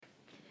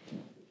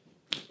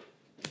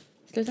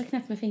Sluta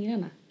knäppa med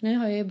fingrarna. Nu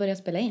har jag ju börjat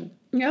spela in.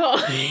 Ja,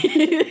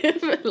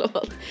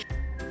 förlåt.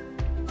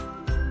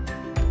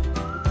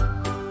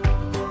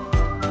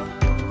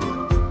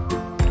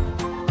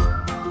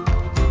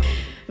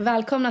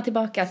 Välkomna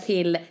tillbaka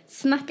till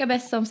Snacka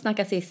bäst som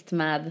snacka sist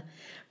med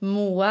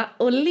Moa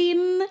och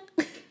Linn.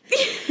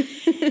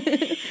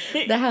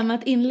 Det här med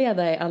att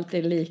inleda är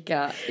alltid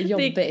lika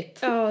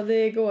jobbigt.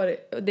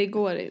 Det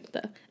går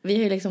inte. Vi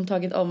har ju liksom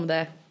tagit om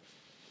det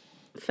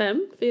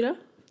 4?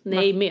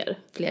 Nej, mer.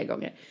 Flera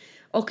gånger.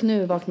 Och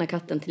nu vaknar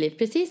katten till liv,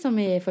 precis som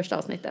i första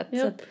avsnittet.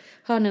 Yep. Så att,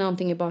 hör ni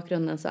någonting i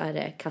bakgrunden så är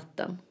det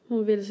katten.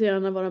 Hon vill så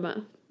gärna vara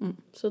med.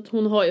 Så att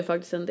hon har ju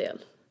faktiskt en del.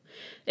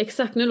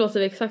 Exakt, nu låter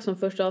vi exakt som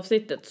första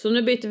avsnittet. Så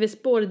nu byter vi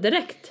spår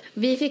direkt.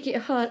 Vi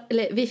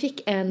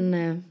fick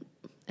en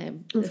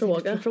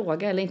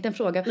fråga, eller inte en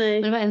fråga.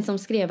 Nej. Men det var en som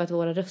skrev att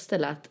våra röster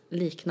lät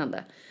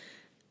liknande.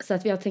 Så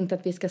att vi har tänkt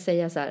att vi ska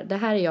säga så här: det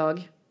här är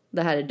jag,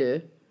 det här är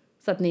du.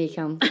 Så att ni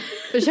kan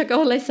försöka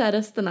hålla isär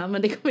rösterna.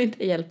 Men det kommer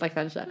inte hjälpa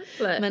kanske.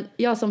 Nej. Men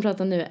jag som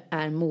pratar nu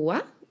är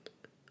Moa.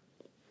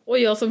 Och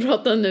jag som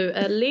pratar nu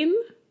är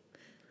Linn.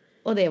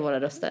 Och det är våra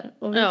röster.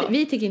 Och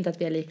vi tycker inte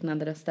att vi har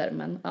liknande röster,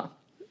 men ja.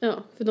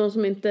 Ja, för de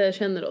som inte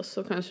känner oss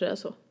så kanske det är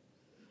så.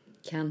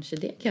 Kanske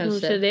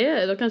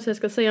det. Då kanske jag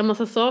ska säga en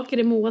massa saker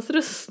i Moas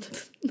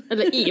röst.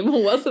 Eller i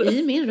Moas röst.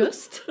 I min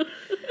röst.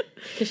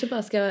 Kanske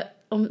bara ska,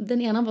 om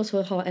den ena av oss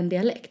får ha en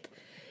dialekt.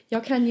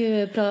 Jag kan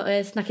ju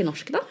snacka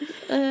norsk då.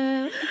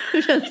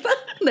 Hur känns det?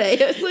 Nej,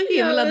 jag är så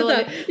himla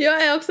dålig.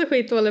 Jag är också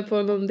skitdålig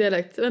på någon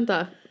dialekt.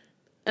 Vänta.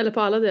 Eller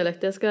på alla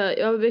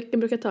dialekter. Vilken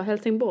brukar jag ta?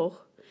 Helsingborg.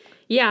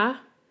 Ja.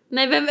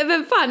 Nej,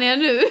 vem fan är jag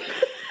nu?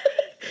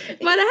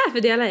 Vad är det här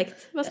för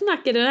dialekt? Vad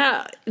snackar den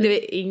här?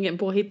 Det är ingen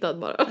påhittad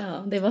bara.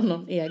 Ja, det var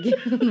någon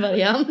egen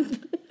variant.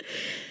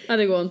 Ja,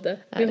 det går inte.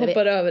 Vi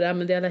hoppar över det här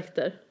med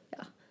dialekter.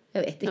 Ja,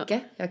 jag vet inte. Ja.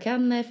 Jag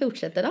kan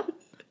fortsätta då.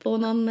 På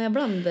någon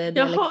bland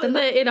dialekterna.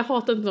 Nej, jag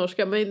hatar inte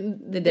norska.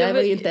 Men det där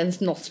var ju inte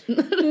ens norsk.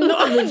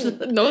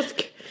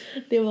 Norsk.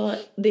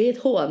 Det är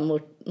ett hån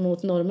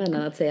mot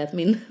norrmännen att säga att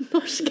min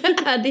norska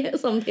är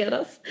det som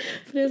deras.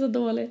 För det är så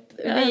dåligt.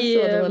 Jag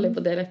är så dålig på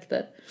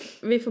dialekter.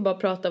 Vi får bara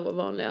prata vår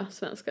vanliga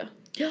svenska.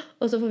 Ja,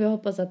 och så får vi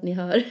hoppas att ni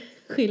hör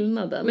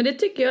skillnaden. Men det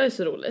tycker jag är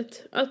så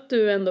roligt. Att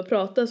du ändå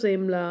pratar så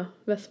himla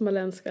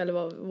västmanländska eller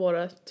vad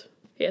vårat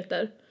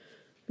heter.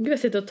 Gud, jag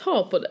sitter och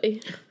tar på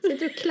dig.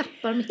 Sitter och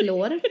klappar mitt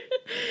lår.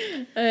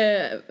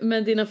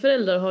 Men dina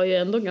föräldrar har ju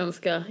ändå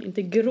ganska,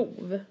 inte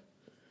grov.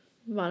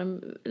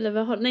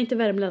 Nej, inte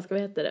värmländska,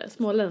 vad heter det?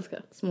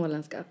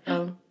 Småländska,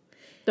 ja.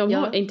 De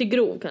har, inte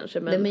grov kanske,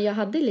 men... Nej, men jag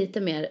hade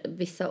lite mer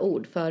vissa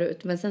ord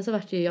förut. Men sen så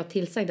var ju jag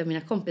tillsagd av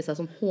mina kompisar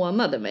som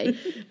hånade mig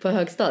på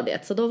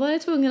högstadiet. Så då var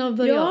jag tvungen att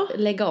börja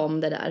lägga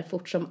om det där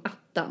fort som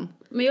attan.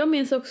 Men jag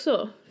minns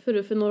också,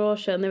 för några år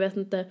sedan, jag vet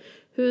inte...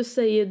 Hur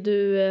säger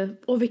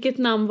du... vilket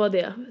namn var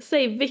det?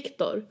 Säg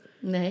Viktor.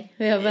 Nej,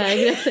 jag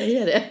vägrar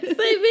säga det.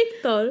 Säg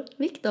Viktor.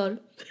 Viktor.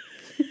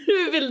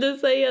 Hur vill du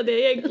säga det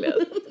egentligen?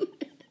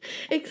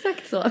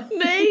 Exakt så.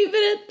 Nej,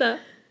 berätta.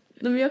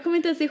 Men jag kommer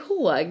inte ens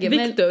ihåg.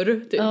 Viktor,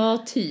 men... typ.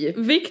 Ja, typ.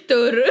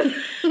 Viktor.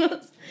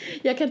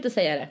 Jag kan inte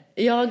säga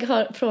det. Jag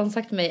har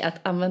frånsagt mig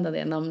att använda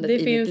det namnet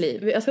i mitt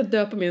liv. Jag ska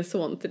döpa min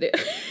son till det.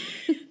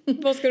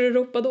 Vad ska du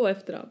ropa då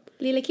efter han?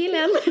 Lilla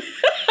killen.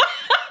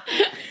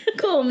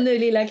 Kom nu,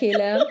 lilla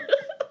killen.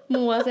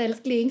 Moas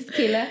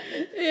älsklingskille.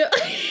 Ja.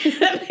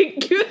 Men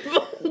gud,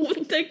 vad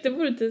otäckt. Det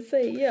får du inte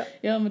säga.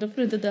 Ja, men då får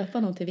du inte döpa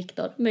någon till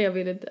Viktor. Nej, jag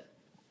vill inte.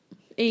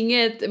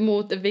 Inget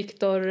mot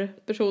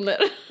Viktor-personer.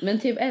 Men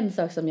typ en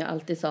sak som jag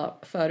alltid sa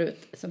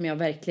förut, som jag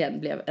verkligen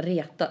blev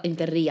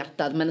inte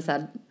retad, men så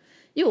här,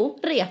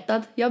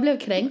 retad. Jag blev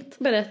kränkt.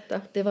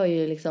 Berätta. Det var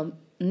ju liksom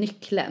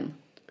nyckeln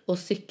och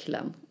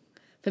cykeln.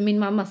 För min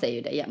mamma säger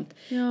ju det jämt.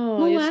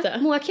 Ja, just det.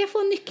 Moa, kan jag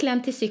få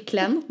nyckeln till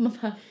cykeln?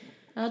 Mamma,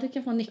 ja, du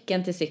kan få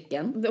nyckeln till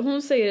cykeln.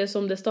 Hon säger det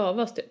som det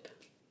stavas typ.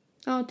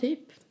 Ja, typ.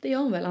 Det gör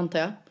hon väl, antar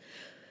jag.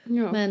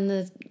 Ja.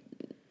 Men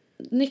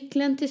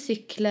nyckeln till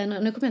cykeln,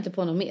 nu kommer jag inte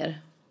på något mer.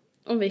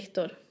 Och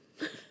Viktor.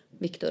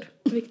 Viktor.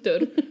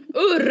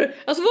 Urr!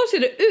 Alltså, var ser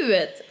du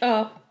ut?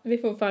 Ja, vi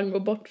får fan gå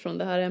bort från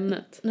det här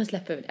ämnet. Nu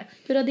släpper vi det.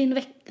 Hur har din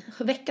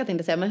vecka tänkte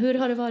jag säga, men hur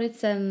har det varit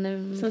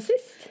sen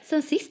sist?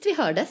 Sen sist vi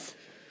hördes?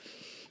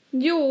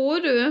 Jo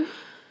du,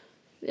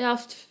 jag har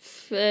haft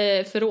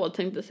förråd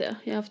tänkte jag säga.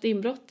 Jag har haft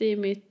inbrott i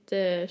mitt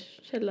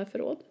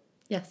källarförråd.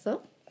 Jaså?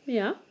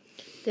 Ja.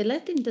 Det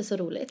lät inte så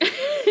roligt.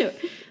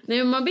 Nej,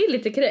 men man blir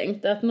lite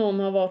kränkt att någon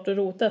har varit och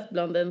rotat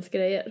bland ens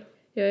grejer.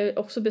 Jag är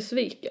också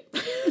besviken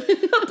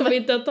att de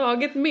inte har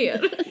tagit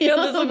mer. Jag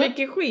hade så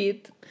mycket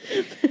skit.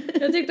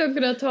 Jag tyckte de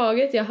kunde ha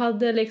tagit. Jag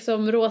hade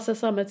liksom rosa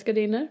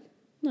sammetsgardiner.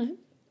 Nej.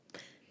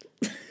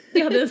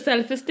 Jag hade en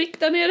selfie-stick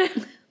där nere.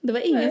 Det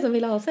var ingen som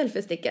ville ha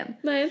selfie-sticken.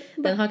 Nej.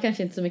 Den har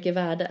kanske inte så mycket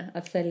värde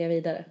att sälja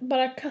vidare.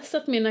 Bara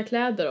kastat mina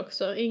kläder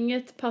också.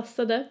 Inget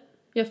passade.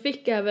 Jag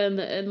fick även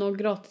något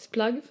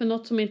gratisplagg för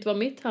något som inte var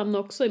mitt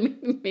hamnade också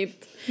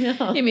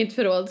i mitt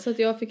förråd. Så att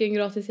jag fick en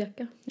gratis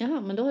jacka.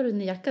 Ja, men då har du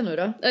en jacka nu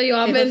då. Jag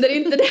använder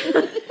inte det.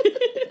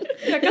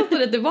 Jag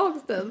kastade tillbaka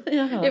den.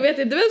 Jaha. Jag vet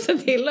inte vem som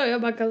tillhör,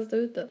 jag bara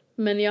kastade ut den.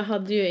 Men jag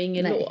hade ju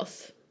ingen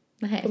lås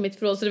på mitt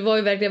förråd, så det var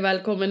ju verkligen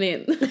välkommen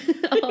in.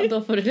 Ja,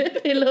 då får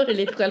du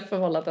lite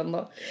självförvållat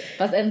ändå.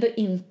 Fast ändå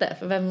inte,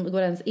 för vem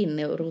går ens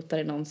in och rotar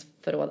i någons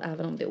förråd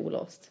även om det är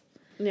olåst?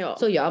 Ja.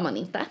 Så gör man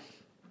inte.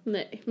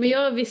 Nej, men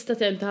jag visste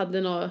att jag inte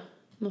hade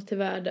något till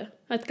värde.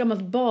 Jag har ett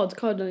gammalt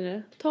badkar där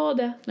nere. Ta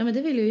det. Nej, men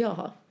det vill ju jag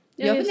ha.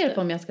 Ja, jag just funderar det.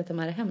 på om jag ska ta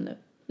med det hem nu.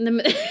 Nej,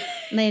 men...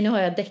 Nej, nu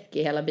har jag däck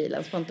i hela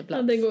bilen så får inte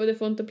plats. Ja, det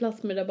får inte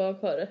plats med det där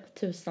badkaret.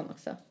 Tusan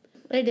också.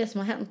 Vad är det som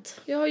har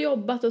hänt? Jag har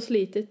jobbat och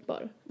slitit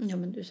bara. Ja,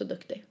 men du är så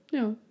duktig.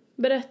 Ja.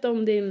 Berätta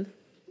om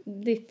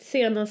ditt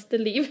senaste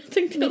liv,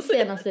 tänkte jag Mitt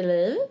säga. senaste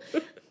liv.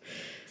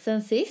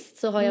 Sen sist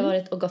så har jag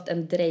varit och gått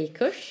en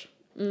drejkurs.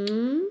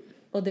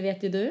 Och det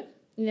vet ju du.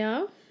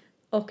 Ja.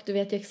 Och du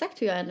vet ju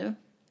exakt hur jag är nu.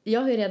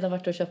 Jag har ju redan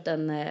varit och köpt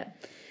en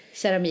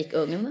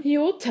keramikugn.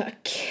 Jo,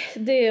 tack.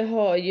 Det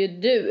har ju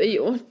du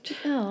gjort.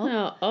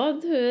 Ja. Ja,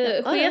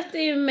 du sket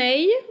i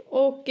mig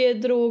och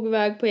drog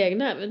iväg på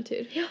egna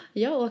äventyr. Ja,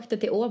 jag åkte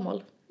till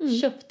Åmål.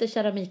 Köpte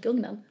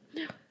keramikugnen.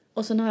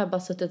 Och sen har jag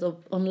bara suttit och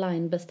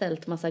online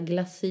beställt massa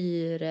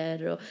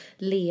glasyrer och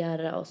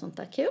lera och sånt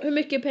där. Kul. Hur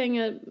mycket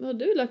pengar har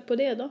du lagt på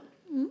det då?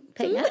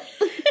 Pengar.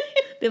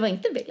 Det var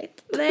inte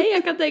billigt. Nej,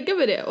 jag kan tänka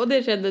mig det. Och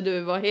det kände du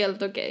var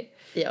helt okej.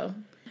 Ja.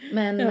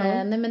 Men,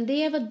 nej, men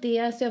det var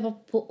det. Så jag var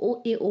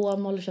i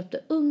Åmål och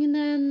köpte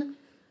ugnen.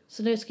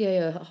 Så nu ska jag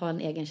ju ha en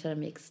egen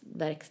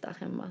keramikverkstad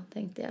hemma,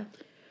 tänkte jag.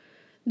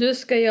 Du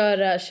ska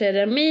göra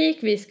keramik,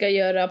 vi ska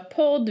göra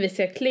podd, vi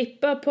ska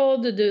klippa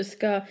podd, du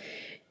ska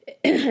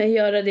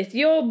göra ditt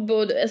jobb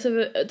och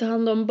alltså, ta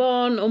hand om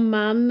barn och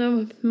man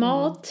och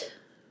mat.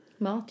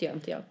 Mat gör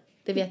inte jag.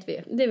 Det vet vi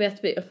ju. Det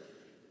vet vi ju.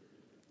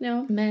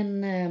 Ja.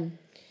 Men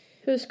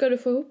Hur ska du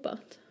få ihop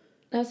allt?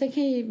 alltså,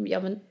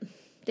 men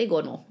det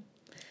går nog.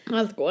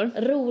 Allt går.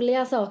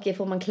 Roliga saker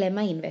får man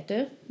klämma in, vet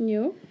du.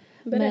 Jo,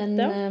 berätta.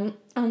 Men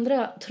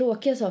andra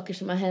tråkiga saker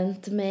som har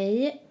hänt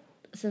mig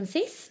sen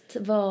sist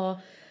var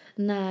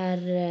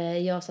när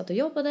jag satt och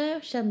jobbade,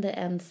 kände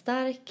en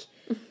stark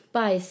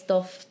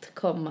bajsdoft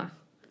komma.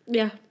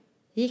 Ja.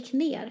 Gick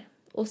ner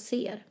och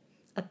ser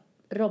att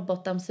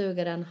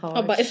robotdammsugaren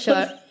Har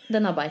bajsat.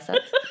 den har bajsat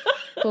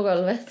på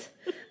golvet.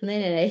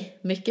 Nej,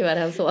 mycket värre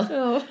än så.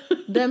 Ja.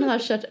 Den har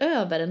kört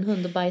över en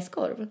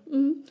hundbajskorv.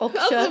 Och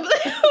Alltså,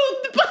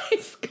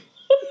 hundbajskorv!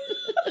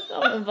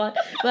 Ja, men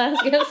vad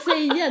ska jag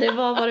säga? Det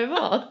var vad det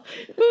var.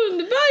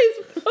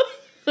 Hundbajskorv!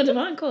 Och det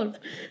var en korv.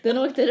 Den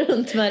åkte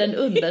runt med den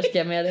under, ska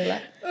jag meddela.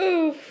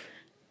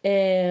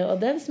 Och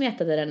den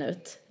smetade den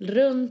ut.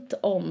 Runt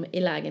om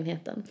i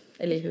lägenheten.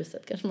 Eller i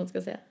huset, kanske man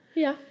ska säga.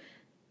 Ja.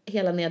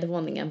 Hela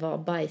nedervåningen var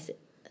bajs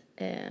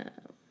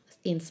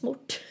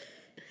insmort.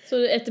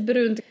 Så ett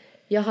brunt...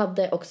 Jag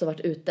hade också varit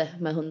ute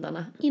med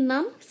hundarna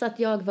innan. Så att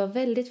jag var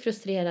väldigt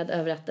frustrerad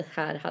över att det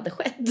här hade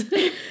skett.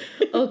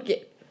 Och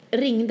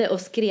ringde och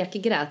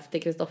grät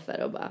till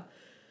Kristoffer och bara: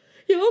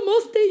 jag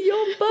måste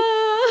jobba!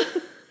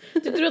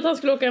 Du tror att han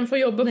skulle åka hem för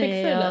jobb och fixa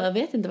det? Nej, jag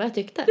vet inte vad jag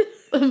tyckte.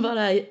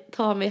 Bara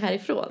ta mig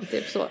härifrån,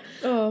 typ så.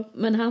 Ja.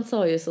 Men han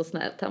sa ju så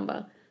snällt, han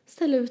bara: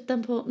 ställ ut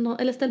den på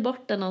eller ställ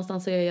bort den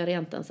någonstans och jag gör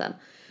rent den sen.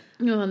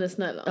 Ja, han är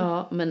snäll.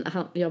 Ja, men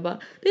jag bara: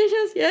 det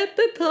känns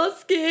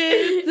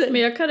jättetaskigt.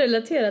 Men jag kan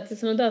relatera till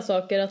sådana där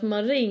saker, att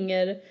man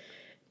ringer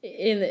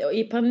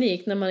i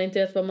panik när man inte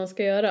vet vad man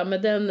ska göra.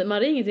 Men den man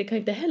ringer till kan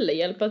inte heller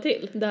hjälpa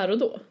till där och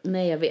då.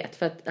 Nej, jag vet,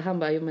 för att han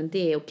bara: jo men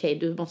det är okej,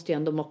 du måste ju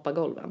ändå moppa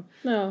golven.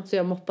 Ja. Så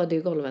jag moppade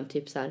ju golven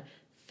typ så här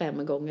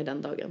 5 gånger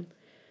den dagen.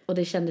 Och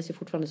det kändes ju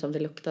fortfarande som det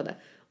luktade.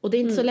 Och det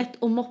är inte så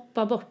lätt att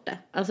moppa bort det.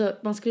 Alltså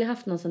man skulle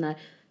haft någon sån här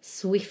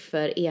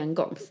Swiffer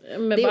engångs.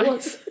 Med det är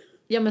bajs.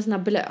 Ja, men sån här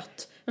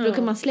blöt. För då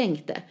kan man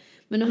slängt det.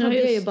 Men nu hade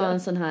jag ju bara en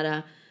sån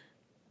här,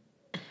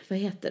 vad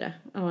heter det?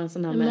 Ja, en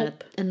sån här med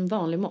mopp. en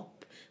vanlig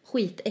mopp.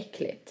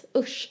 Skitäckligt.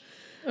 Usch.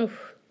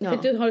 Ja.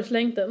 Har du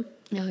slängt den?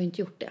 Jag har ju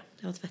inte gjort det.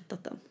 Jag har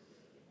tvättat den.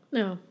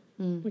 Ja,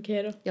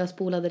 okej då. Jag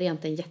spolade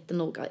rent den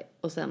jättenoga.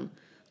 Och sen,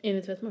 In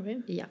i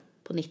tvättmaskin? ja,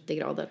 på 90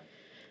 grader.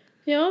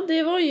 Ja,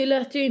 det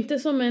lät ju inte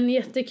som en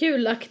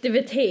jättekul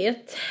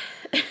aktivitet.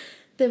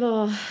 Det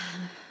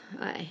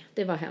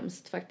var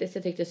hemskt faktiskt.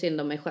 Jag tyckte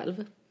synd om mig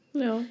själv.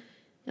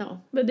 Ja.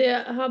 Men det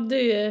hade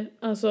ju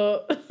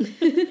alltså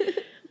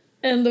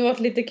ändå varit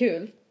lite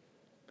kul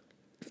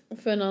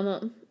för en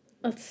annan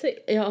att se.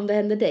 Ja, om det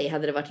hände dig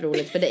hade det varit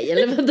roligt för dig,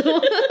 eller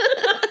vadå?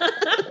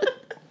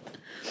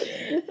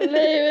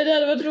 Nej, men det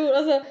hade varit roligt.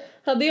 Alltså,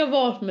 hade jag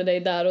varit med dig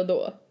där och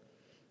då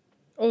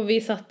och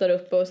vi satt där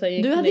uppe och sen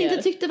gick Du hade ner.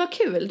 inte tyckt det var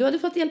kul. Du hade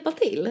fått hjälpa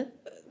till.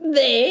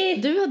 Nej!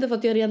 Du hade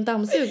fått göra en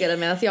dammsugare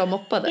medan jag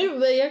moppade.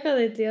 Nej, jag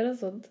kan inte göra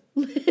sånt.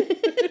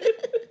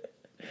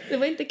 Det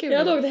var inte kul. Jag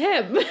hade åkt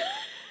hem.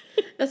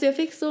 Alltså jag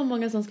fick så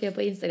många som skrev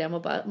på Instagram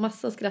och bara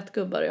massa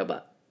skrattgubbar och jag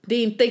bara: det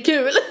är inte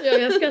kul. Ja,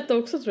 jag skrattade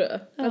också, tror jag.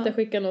 Att jag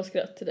skickade någon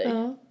skratt till dig.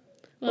 Ja.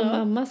 Och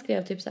mamma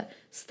skrev typ så här: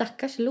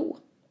 stackars Lo.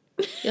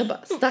 Jag bara: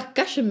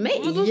 stackars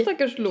mig? Vadå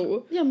stackars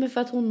Lo? Ja, men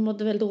för att hon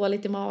mådde väl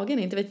dåligt i magen.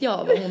 Inte vet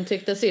jag vad hon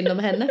tyckte synd om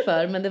henne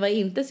för. Men det var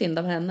inte synd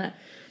om henne.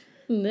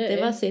 Nej.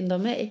 Det var synd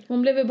om mig.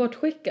 Hon blev ju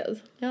bortskickad.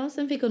 Ja,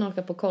 sen fick hon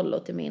åka på kollo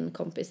till min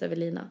kompis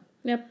Evelina.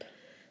 Japp.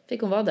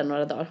 Fick hon vara där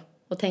några dagar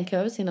och tänka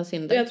över sina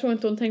synder. Jag tror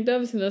inte hon tänkte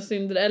över sina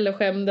synder eller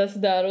skämdes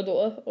där och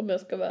då, om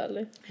jag ska vara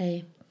ärlig.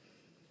 Nej.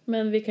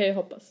 Men vi kan ju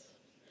hoppas.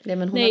 Nej,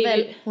 men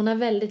hon har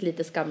väldigt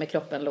lite skam i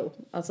kroppen, Lo.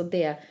 Alltså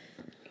det...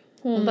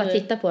 Hon bara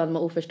tittar på en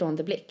med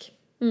oförstående blick.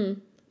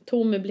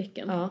 Tom i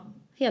blicken. Ja,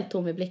 helt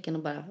tom i blicken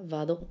och bara,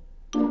 vadå?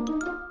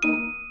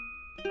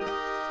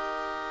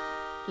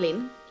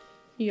 Linn.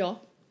 Ja.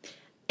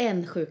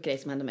 En sjuk grej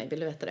som hände mig, vill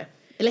du veta det?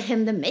 Eller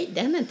hände mig,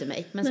 det hände inte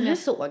mig, men som jag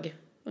såg.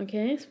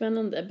 Okej,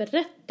 spännande.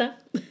 Berätta.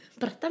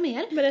 Berätta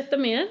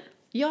mer.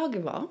 Jag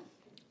var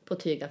på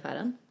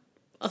tygaffären.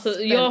 Alltså,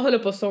 jag håller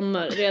på att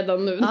somna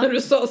redan nu när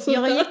du sa så.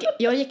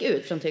 Jag gick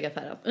ut från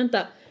tygaffären.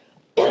 Vänta.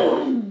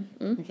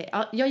 Okej,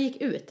 ja, jag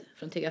gick ut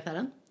från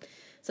tygaffären.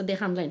 Så det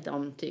handlar inte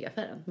om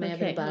tygaffären. Men jag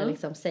vill bara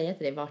liksom säga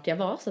till dig vart jag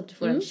var så att du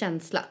får en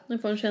känsla. Du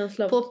får en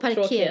känsla av på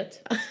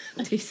tråkighet.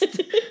 Tyst.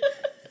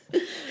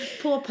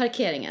 På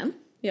parkeringen.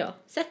 Ja.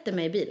 Sätter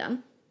mig i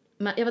bilen.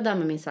 Jag var där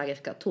med min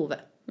svägerska Tove.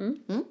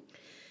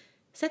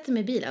 Sätter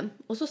mig i bilen.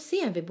 Och så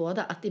ser vi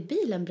båda att i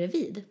bilen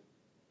bredvid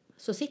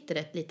så sitter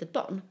det ett litet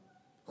barn.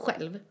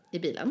 Själv i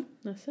bilen.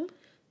 Alltså?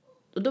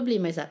 Och då blir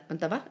man ju så här,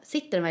 vänta va?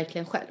 Sitter den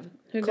verkligen själv?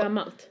 Hur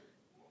gammalt?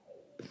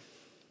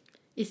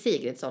 I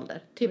Sigrids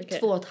ålder. Typ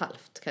 2,5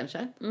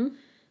 kanske.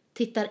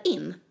 Tittar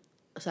in.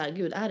 Och så här,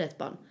 gud, är det ett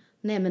barn?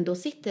 Nej, men då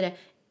sitter det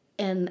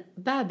en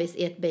bebis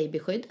i ett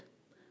babyskydd.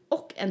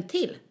 Och en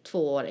till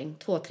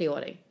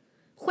 2-3-åring.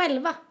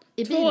 Själva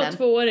i bilen.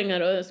 2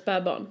 2-åringar och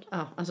spädbarn.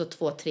 Ja, alltså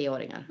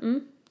 2-3-åringar.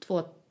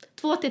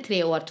 2 till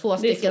 3 år, 2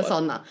 stycken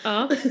sådana.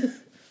 Ja.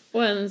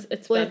 Och ett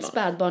spädbarn. Och ett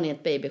spädbarn i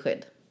ett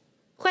babyskydd.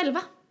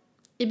 Själva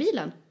i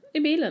bilen. I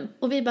bilen.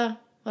 Och vi bara,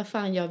 vad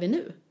fan gör vi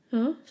nu?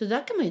 Så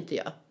där kan man ju inte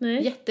göra.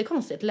 Nej.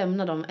 Jättekonstigt,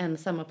 lämna dem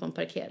ensamma på en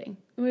parkering.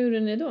 Vad gjorde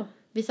ni då?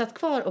 Vi satt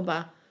kvar och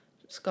bara,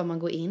 ska man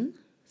gå in?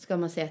 Ska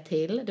man säga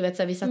till? Du vet,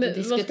 så här, vi satt och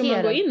diskuterade. Vad ska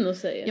man gå in och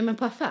säga? Ja, men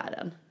på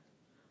affären.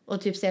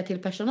 Och typ säga till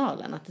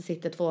personalen att det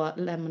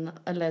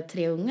sitter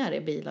 3 ungar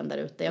i bilen där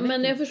ute.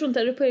 Men jag förstår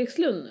inte, är du på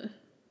Erikslund nu?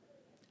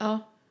 Ja.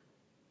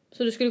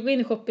 Så du skulle gå in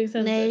i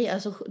shoppingcentret? Nej,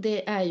 alltså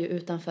det är ju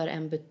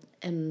utanför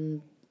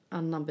en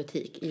annan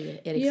butik i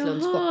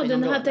Erikslunds shoppingområde. Jaha,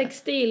 den här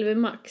textil vid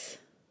Max.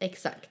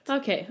 Exakt.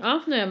 Okej,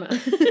 ja, nu är jag med.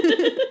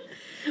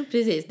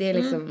 Precis, det är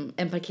liksom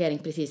en parkering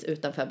precis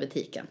utanför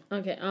butiken.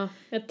 Okej, ja.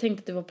 Jag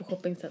tänkte att det var på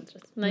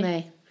shoppingcentret.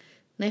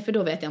 Nej, för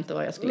då vet jag inte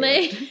vad jag skulle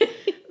göra.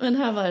 Men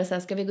här var det så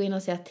här, ska vi gå in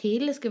och säga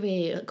till? Ska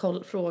vi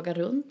fråga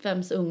runt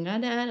vems ungar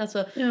det är?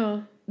 Alltså,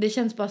 det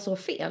känns bara så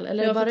fel.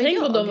 Eller bara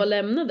tänk om de var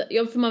lämnade.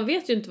 Ja, för man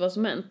vet ju inte vad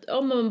som hänt.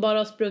 Om man bara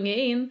har sprungit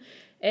in.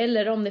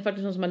 Eller om det är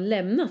faktiskt någon som har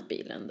lämnat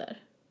bilen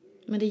där.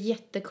 Men det är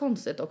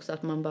jättekonstigt också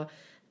att man bara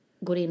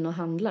går in och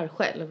handlar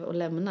själv. Och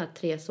lämnar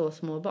 3 så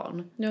små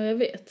barn. Ja, jag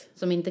vet.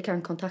 Som inte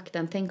kan kontakta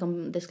en. Tänk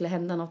om det skulle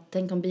hända något.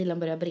 Tänk om bilen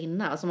börjar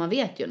brinna. Alltså man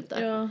vet ju inte.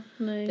 Ja,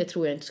 nej. Det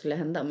tror jag inte skulle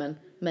hända.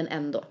 Men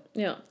ändå.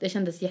 Ja. Det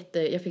kändes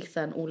jag fick så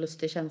en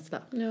olustig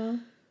känsla. Ja.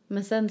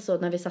 Men sen så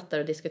när vi satt där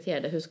och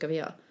diskuterade hur ska vi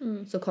göra.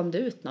 Så kom det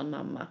ut någon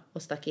mamma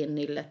och stack in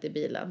nyllet i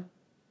bilen.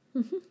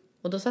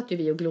 Och då satt ju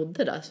vi och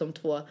glodde där som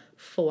 2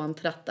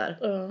 fåntrattar.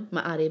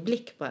 Med arg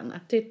blick på henne.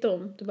 Tittade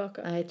hon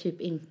tillbaka? Nej,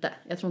 typ inte.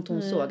 Jag tror inte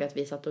hon såg att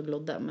vi satt och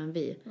glodde. Men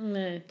vi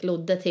Nej.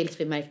 glodde tills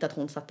vi märkte att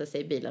hon satte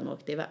sig i bilen och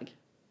åkte iväg.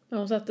 Ja,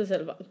 hon satte sig i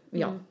alla fall.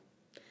 Ja.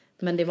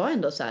 Men det var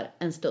ändå så här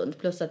en stund.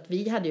 Plus att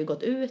vi hade ju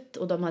gått ut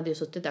och de hade ju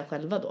suttit där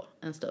själva då.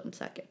 En stund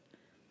säkert.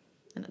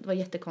 Men det var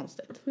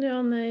jättekonstigt.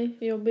 Ja, nej.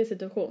 Jobbig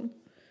situation.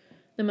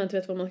 När man inte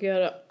vet vad man ska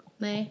göra.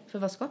 Nej, för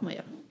vad ska man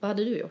göra? Vad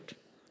hade du gjort?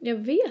 Jag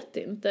vet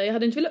inte. Jag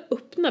hade inte velat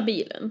öppna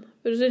bilen.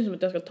 För det ser inte som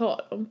att jag ska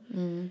ta dem.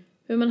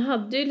 Men man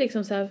hade ju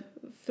liksom så här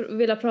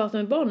velat prata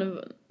med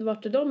barnen.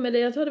 Vart är de? Eller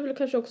jag hade väl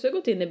kanske också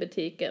gått in i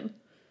butiken.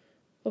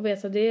 Och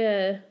veta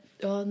det.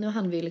 Ja, nu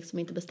hann vi liksom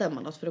inte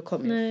bestämma något för då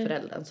kom ju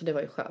föräldern. Så det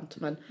var ju skönt.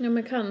 Men... Ja,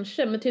 men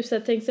kanske. Men typ så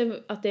här, tänk sig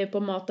att det är på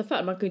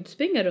mataffär. Man kan ju inte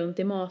springa runt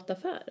i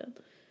mataffären.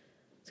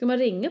 Ska man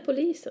ringa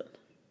polisen?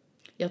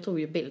 Jag tog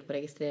ju bild på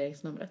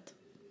registreringsnumret.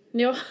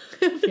 Ja.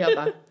 För jag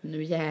bara,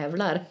 nu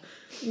jävlar.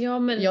 Ja,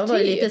 men jag var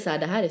ju lite så här,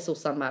 det här är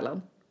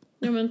sossanmälan.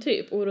 Ja, men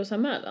typ,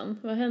 orosanmälan.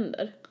 Vad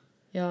händer?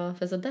 Ja,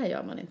 för så där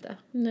gör man inte.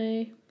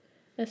 Nej,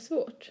 det är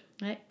svårt.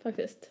 Nej.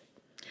 Faktiskt.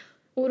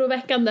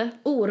 Oroväckande.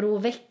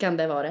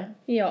 Oroväckande var det.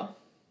 Ja.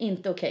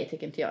 Inte okej,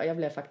 tycker inte jag. Jag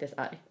blev faktiskt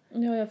arg.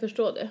 Ja, jag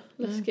förstår det.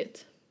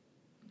 Läskigt.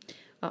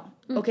 Ja.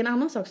 Och en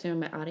annan sak som gör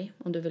mig arg,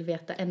 om du vill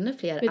veta ännu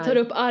fler. Vi tar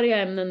upp arga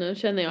ämnen nu,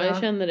 känner jag. Ja.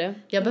 Jag känner det.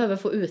 Jag behöver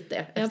få ut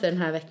det efter den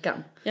här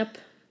veckan. Japp.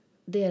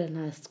 Det är den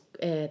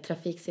här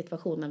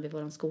trafiksituationen vid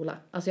vår skola.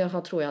 Alltså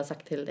jag tror jag har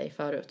sagt till dig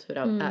förut hur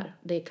det är.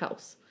 Det är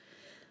kaos.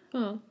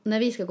 Ja. När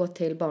vi ska gå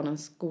till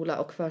barnens skola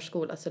och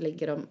förskola så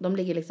ligger de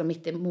ligger liksom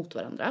mitt emot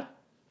varandra.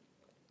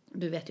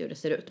 Du vet ju hur det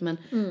ser ut. Men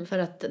för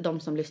att de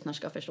som lyssnar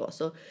ska förstå.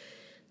 Så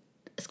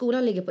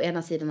skolan ligger på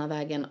ena sidan av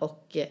vägen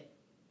och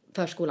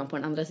förskolan på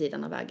den andra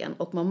sidan av vägen.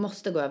 Och man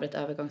måste gå över ett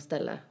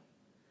övergångsställe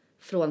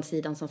från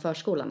sidan som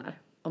förskolan är.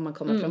 Om man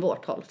kommer från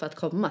vårt håll för att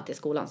komma till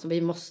skolan. Så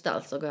vi måste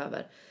alltså gå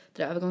över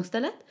till det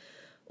övergångsstället.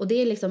 Och det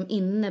är liksom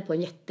inne på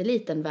en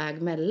jätteliten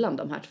väg mellan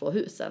de här 2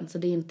 husen. Så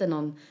det är inte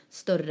någon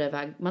större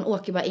väg. Man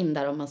åker bara in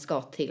där om man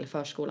ska till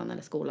förskolan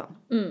eller skolan.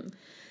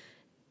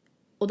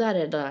 Och där är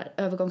det där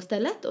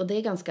övergångsstället. Och det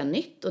är ganska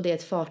nytt. Och det är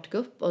ett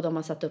fartgupp. Och de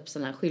har satt upp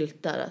såna här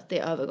skyltar att det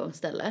är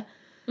övergångsställe.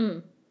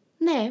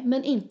 Nej,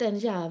 men inte en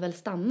jävel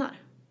stannar.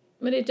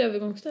 Men det är ett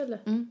övergångsställe.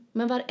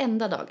 Men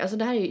varenda dag. Alltså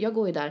det här är, jag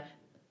går ju där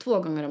 2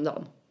 gånger om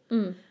dagen.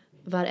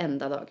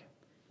 Varenda dag.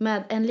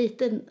 Med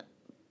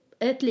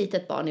ett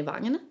litet barn i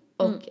vagn.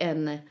 Och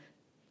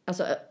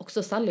alltså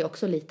också Sally är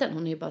också liten.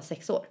 Hon är ju bara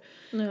 6 år.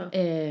 Ja.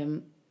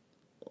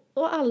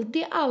 Och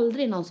det är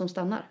aldrig någon som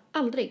stannar.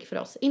 Aldrig för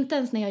oss. Inte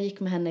ens när jag gick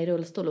med henne i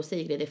rullstol och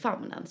Sigrid i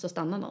famnen så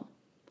stannar någon.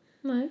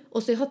 Nej.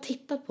 Och så jag har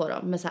tittat på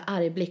dem med så här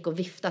arg blick och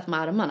viftat med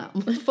armarna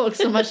mot folk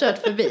som har kört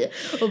förbi.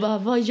 Och bara,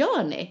 vad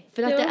gör ni?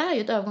 För att det är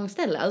ju ett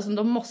övergångsställe. Alltså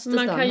de måste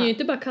stanna. Man kan ju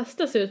inte bara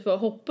kasta sig ut för att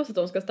hoppas att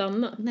de ska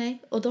stanna. Nej,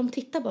 och de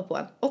tittar bara på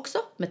en. Också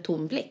med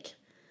tom blick.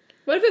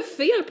 Vad är det för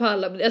fel på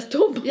alla deras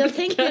tom blickar? Jag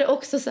tänker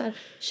också så här,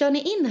 kör ni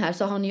in här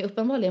så har ni ju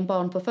uppenbarligen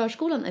barn på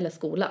förskolan eller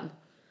skolan.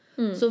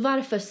 Så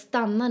varför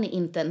stannar ni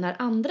inte när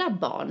andra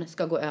barn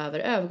ska gå över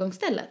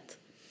övergångsstället?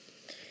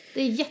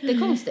 Det är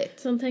jättekonstigt.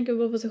 Så de tänker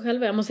bara på sig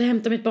själva. Jag måste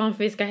hämta mitt barn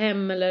för vi ska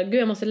hem. Eller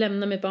gud, jag måste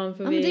lämna mitt barn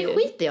för vi... Men det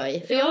skiter jag i.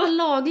 För jag har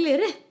laglig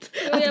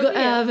rätt att gå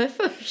över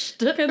först.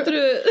 Kan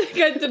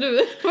inte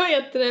du, vad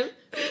heter det?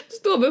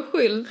 Stå med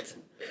skylt.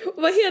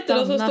 Och vad heter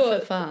det som står?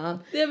 För fan.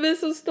 Det är väl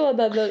som står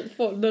där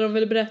när de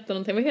vill berätta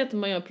någonting. Vad heter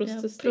man gör?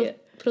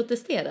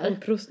 Protesterar?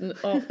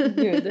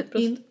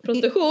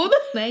 Prostitution?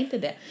 Nej, inte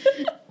det.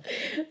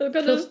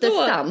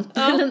 Protestant.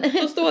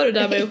 Då står du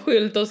där med en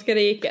skylt och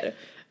skriker.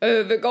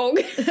 Övergång.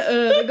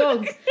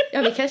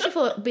 Ja, vi kanske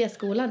får be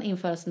skolan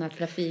införa sån här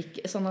trafik.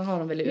 Sådana har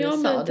de väl i USA. Ja,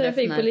 men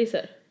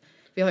trafikpoliser.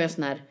 Vi har ju en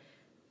sån här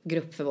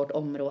grupp för vårt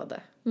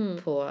område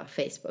på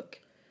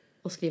Facebook.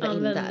 Och skriva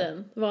Använd in där.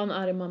 den. Var en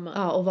arg mamma.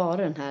 Ja, och vara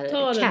den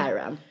här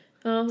Karen.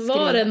 Ja,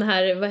 var den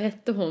här, vad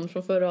hette hon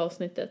från förra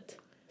avsnittet?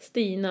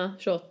 Stina,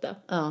 28.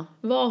 Ja.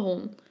 Var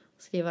hon?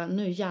 Skriva,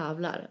 nu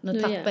jävlar.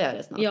 Nu tappar jag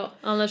det snart. Ja,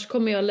 annars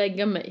kommer jag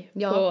lägga mig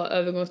på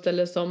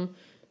övergångsställe som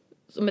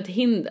ett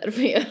hinder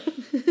för er.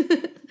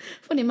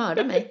 Får ni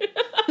mörda mig?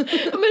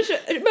 Men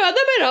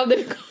mörda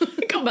mig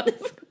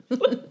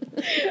då!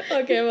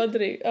 Okej, jag var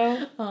dryg. Ja.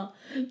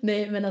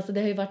 Nej, men alltså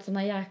det har ju varit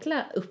såna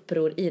jäkla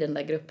uppror i den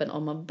där gruppen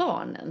om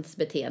barnens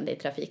beteende i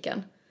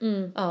trafiken.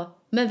 Ja.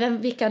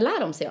 Men vilka lär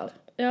de sig av?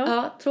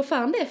 Ja, tror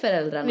fan det är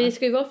föräldrarna. Vi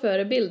ska ju vara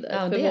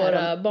förebilder för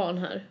våra barn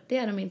här. Det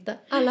är de inte.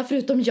 Alla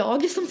förutom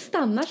jag som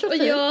stannar så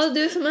fint. Ja,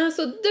 du som är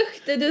så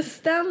duktig. Du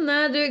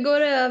stannar, du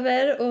går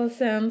över och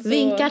sen så...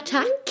 Vinkar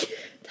tack.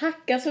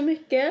 Tackar så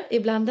mycket.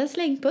 Ibland en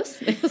slängpuss.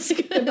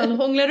 Ibland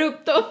hånglar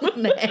upp dem.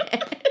 Nej.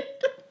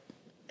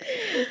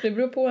 Det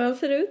beror på hur han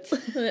ser ut.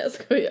 Jag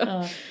skojar.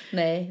 Ja,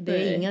 nej, det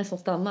är ingen som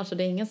stannar så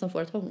det är ingen som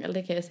får ett hångel.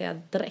 Det kan jag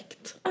säga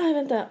direkt. Aj,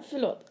 vänta,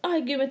 förlåt.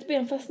 Aj, gud, mitt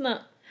ben fastnar.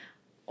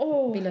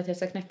 Vill du att jag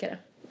ska knäcka det?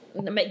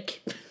 Nej.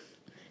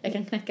 Jag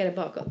kan knäcka det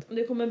bakåt.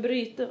 Du kommer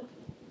bryta.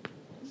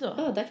 Så.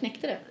 Ja, där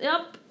knäckte det.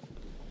 Japp.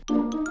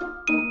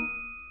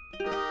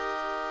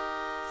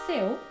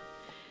 Så.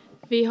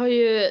 Vi har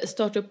ju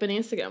startat upp en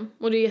Instagram.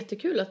 Och det är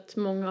jättekul att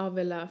många har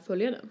velat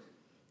följa den.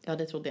 Ja,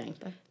 det trodde jag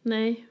inte.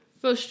 Nej.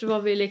 Först var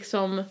vi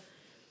liksom...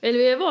 Eller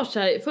vi var så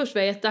här... Först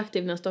var jag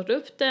jätteaktiv när jag startade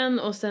upp den.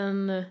 Och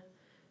sen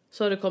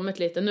så har det kommit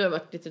lite... Nu har det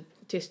varit lite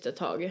tyst ett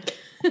tag.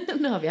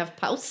 Nu har vi haft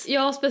paus.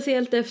 Ja,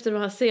 speciellt efter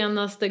de här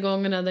senaste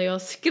gångerna där jag har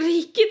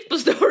skrikit på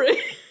story.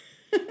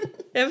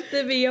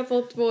 Efter vi har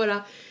fått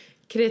våra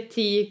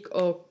kritik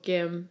och...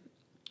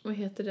 vad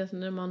heter det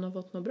när man har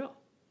fått något bra?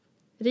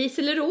 Ris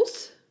eller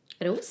ros?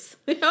 Ros?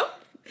 Ja.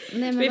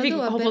 Nej, men vi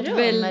har fått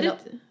väldigt... Eller,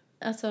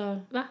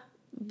 alltså... Va?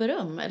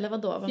 Beröm, eller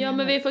vadå? Ja,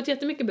 men vi har fått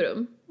jättemycket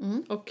beröm.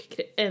 Och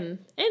en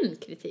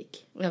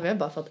kritik. Ja, vi har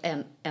bara fått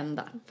en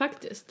enda.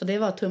 Faktiskt. Och det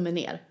var tummen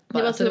ner. Bara.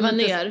 Det var tummen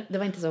ner. Det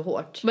var inte så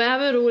hårt. Det var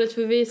även roligt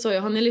för vi sa ju,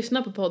 har ni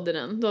lyssnat på podden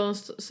än? Då har de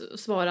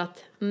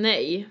svarat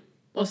nej.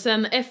 Och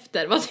sen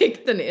efter, vad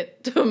tyckte ni?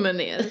 Tummen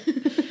ner.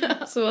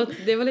 Så att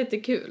det var lite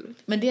kul.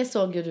 Men det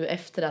såg ju du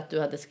efter att du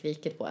hade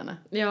skrikit på henne.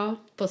 Ja.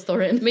 På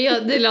storyn.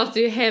 Men det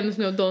låter ju hemskt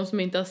nu av de som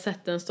inte har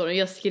sett den storyn.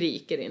 Jag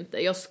skriker inte,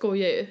 jag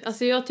skojar ju.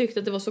 Alltså jag tyckte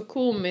att det var så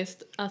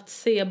komiskt att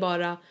se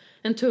bara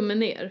en tumme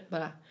ner.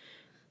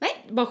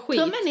 Bara skit.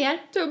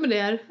 Tummen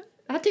ner.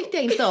 Det här tyckte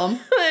jag inte om.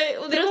 Nej,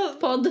 och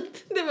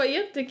det var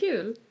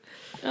jättekul.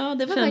 Ja,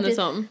 det var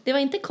faktiskt, det var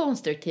inte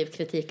konstruktiv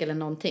kritik eller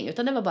någonting.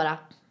 Utan det var bara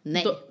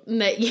nej.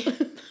 Nej.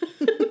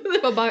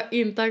 Det var bara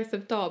inte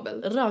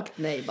acceptabelt. Rakt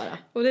nej bara.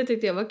 Och det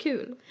tyckte jag var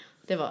kul.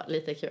 Det var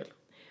lite kul.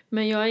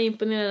 Men jag är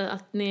imponerad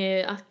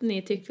att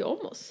ni tycker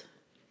om oss.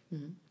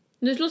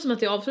 Nu slår det som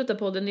att jag avslutar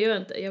podden. Det gör jag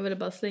inte. Jag ville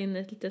bara slå in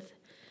ett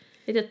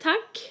litet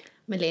tack.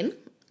 Med Linn.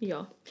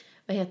 Ja.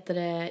 Vad heter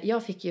det?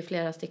 Jag fick ju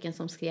flera stycken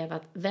som skrev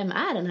att vem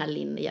är den här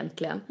Linn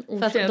egentligen?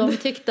 Okänd. För att de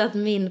tyckte att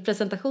min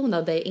presentation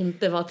av dig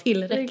inte var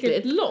tillräckligt.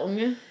 Riktigt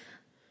lång.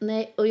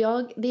 Nej, och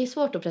det är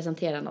svårt att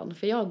presentera någon.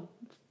 För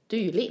du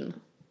är ju Linn.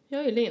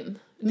 Jag är ju Linn.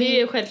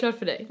 Det är självklart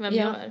för dig vem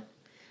jag är.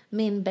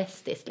 Min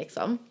bästis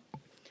liksom.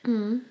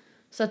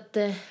 Så att,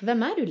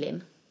 vem är du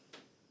Linn?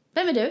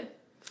 Vem är du?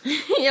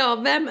 Ja,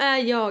 vem är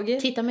jag?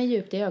 Titta mig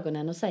djupt i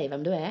ögonen och säg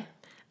vem du är.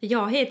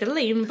 Jag heter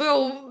Linn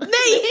Bro.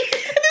 Nej!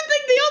 Nu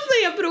tänkte jag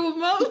säga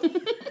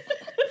Broman.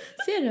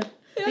 Ser du?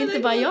 Det är inte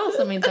bara jag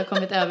som inte har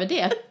kommit över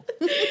det.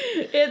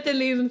 Jag heter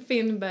Linn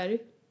Finnberg.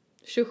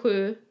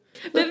 27.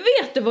 Men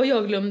vet du vad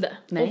jag glömde?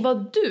 Nej. Och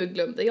vad du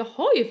glömde? Jag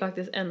har ju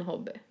faktiskt en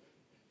hobby.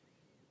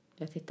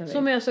 Jag tittar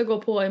Som jag ska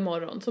gå på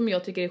imorgon. Som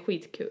jag tycker är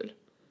skitkul.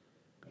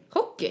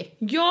 Hockey?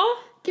 Ja!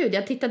 Gud,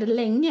 jag tittade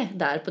länge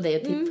där på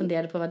dig och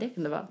funderade på vad det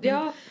kunde vara.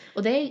 Ja.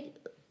 Och det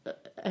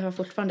är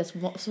fortfarande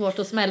svårt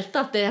att smälta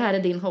att det här är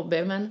din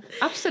hobby, men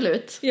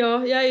absolut.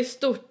 Ja, jag är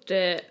stort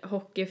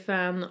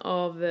hockeyfan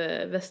av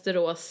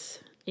Västerås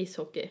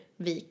ishockey.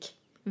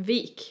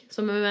 Vik,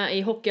 som är med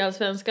i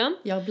Hockeyallsvenskan.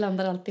 Jag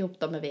blandar alltid ihop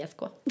dem med VSK.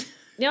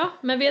 Ja,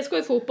 men VSK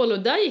i fotboll och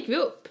där gick vi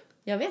upp.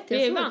 Jag vet,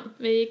 Vi vann.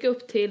 Vi gick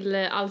upp till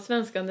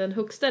Allsvenskan, den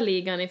högsta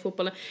ligan i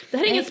fotbollen. Det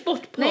här är ingen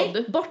sportpodd.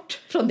 Nej, bort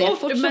från det.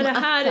 Bort med det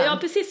här. Ja,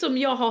 precis som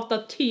jag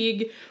hatar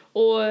tyg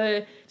och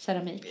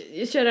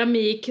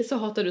keramik så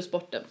hatar du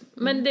sporten.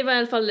 Men det var i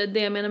alla fall det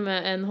jag menar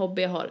med en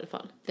hobby jag har i alla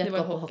fall. Det var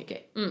hockey.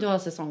 Du har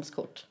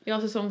säsongskort. Jag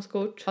har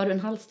säsongskort. Har du en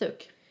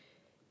halsduk?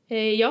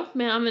 Ja,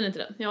 men jag använder inte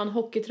den. Jag har en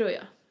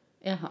hockeytröja.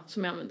 Jaha.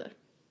 Som jag använder.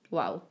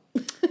 Wow.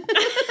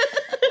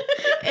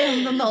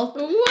 Ändå något.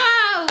 Wow!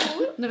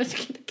 Nej, men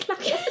ska inte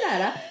klacka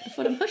sådär.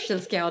 Får de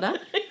hörselskada?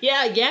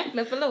 Ja,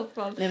 jäkla förlåt.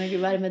 Nej, men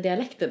gud, vad är det med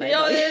dialekterna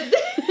Ja,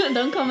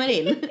 De kommer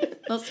in.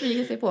 De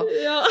smyger sig på.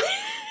 Ja,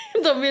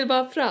 de vill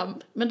bara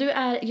fram. Men du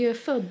är ju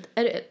född...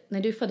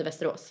 du är född i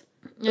Västerås.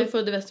 Jag är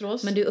född i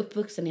Västerås. Men du är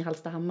uppvuxen i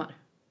Hallstahammar.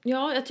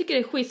 Ja, jag tycker det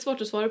är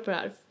skitsvårt att svara på det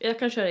här. Jag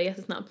kan köra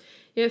jättesnabbt.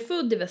 Jag är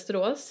född i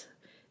Västerås.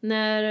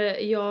 När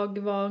jag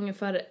var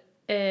ungefär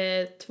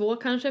 2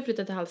 kanske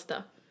flyttade till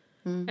Hallsta.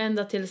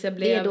 Ända tills jag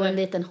blev... Det är då en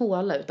liten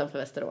håla utanför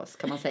Västerås,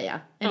 kan man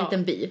säga. En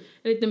liten by.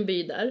 En liten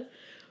by där.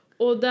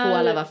 Och där...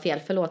 Håla var fel,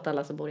 förlåt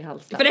alla som bor i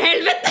Hallsta. För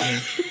helvete!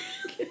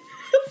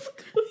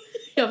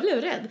 Jag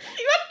blev rädd.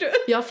 Vart du?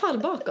 Jag fall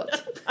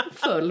bakåt.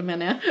 Föll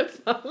menar jag.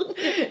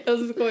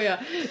 Jag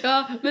skojar.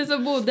 Ja, men så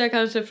bodde jag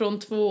kanske från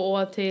 2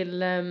 år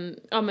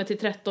till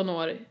 13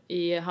 år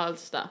i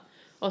Hallsta.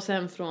 Och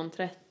sen från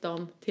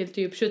 13 till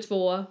typ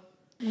 22.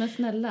 Men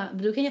snälla,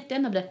 du kan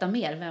jättegärna berätta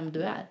mer vem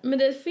du är. Men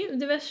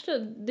det värsta,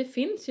 det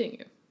finns ju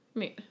inget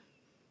mer.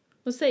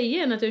 Och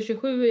säger att jag är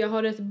 27, jag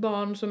har ett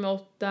barn som är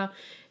 8.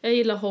 Jag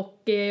gillar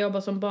hockey, jag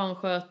jobbar som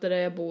barnskötare,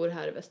 jag bor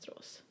här i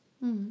Västerås.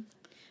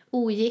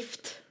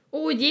 Ogift.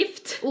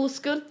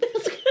 Oskuld.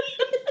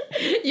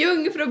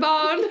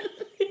 Jungfrubarn.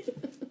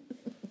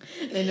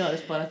 Nej, nu har du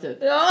sparat ut.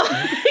 Ja.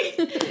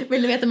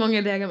 Vill du veta hur många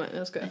jag degar med?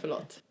 Jag skojar,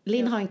 förlåt.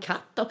 Linn har en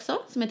katt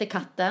också, som heter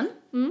Katten.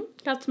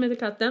 Katt som heter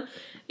Katten.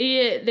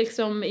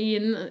 I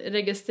en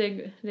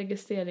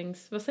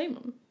registrerings... Vad säger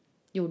man?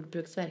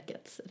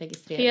 Jordbruksverkets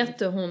registrering.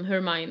 Heter hon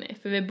Hermione?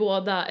 För vi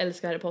båda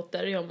älskar Harry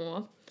Potter, jag och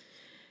Moa.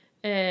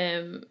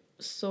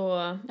 Så...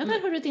 Ja,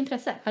 där har du ett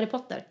intresse. Harry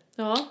Potter.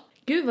 Ja.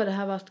 Gud vad det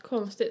här var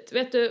konstigt.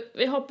 Vet du,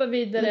 vi hoppar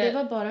vidare. Men det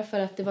var bara för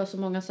att det var så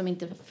många som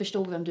inte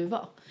förstod vem du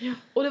var. Ja.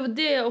 Och det var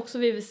det också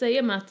vi vill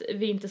säga med att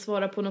vi inte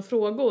svarar på några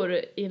frågor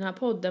i den här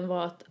podden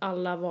var att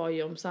alla var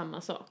ju om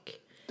samma sak.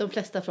 De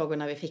flesta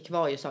frågorna vi fick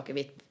var ju saker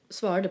vi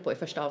svarade på i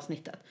första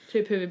avsnittet.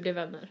 Typ hur vi blev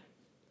vänner.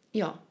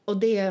 Ja, och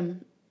det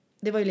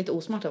var ju lite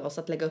osmart av oss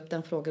att lägga upp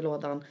den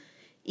frågelådan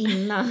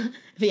innan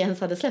vi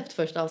ens hade släppt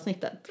första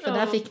avsnittet. För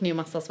där fick ni ju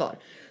massa svar.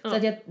 Så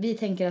att vi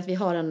tänker att vi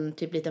har en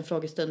typ liten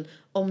frågestund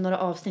om några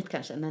avsnitt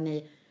kanske. När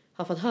ni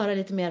har fått höra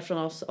lite mer från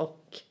oss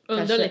och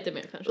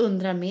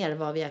undrar mer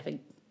vad vi är för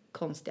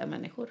konstiga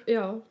människor.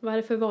 Ja, vad är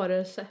det för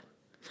varelse?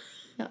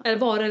 Ja. Är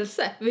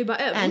varelse? Vi bara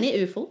Är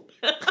ni ufo?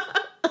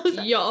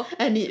 Ja.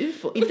 Är ni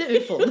ufo? Inte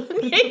ufon.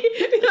 Nej,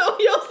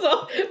 jag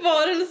sa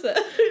varelse.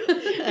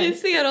 Vi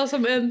ser oss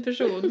som en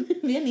person.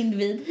 Vi är en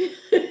individ.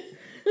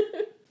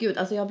 Gud,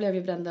 alltså jag blev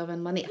ju bränd av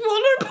en manet. Vad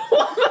håller du på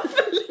med?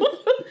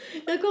 Förlåt.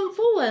 Jag kom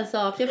på en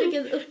sak. Jag fick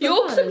en uppenbarelse. Jag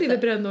har också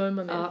blivit bränd av en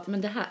manet. Ja,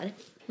 men det här.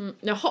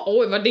 Jaha,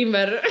 oj, var din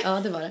värre? Ja,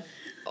 det var det.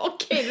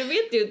 Okej, du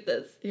vet ju inte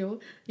ens.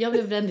 Jo, jag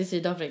blev bränd i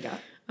Sydafrika.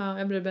 Ja,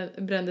 jag blev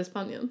bränd i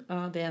Spanien.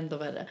 Ja, det är ändå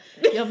värre.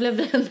 Jag blev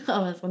bränd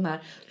av en sån här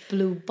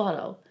blue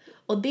bottle.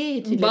 Och det är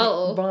ju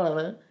tydligen...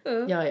 Bottle.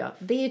 Ja.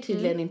 Det är ju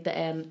tydligen inte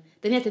en...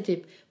 Den heter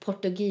typ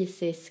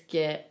portugisisk...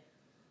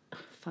 Vad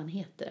fan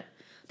heter det?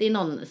 Det är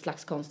någon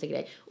slags konstig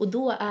grej. Och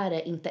då är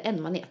det inte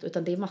en manet,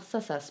 utan det är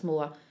massa så här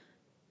små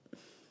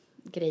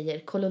grejer.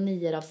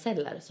 Kolonier av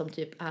celler som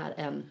typ är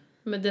en...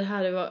 Men det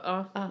här var...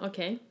 Ja,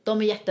 okej.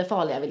 De är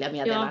jättefarliga, vill jag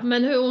meddela. Ja,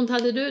 men hur ont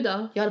hade du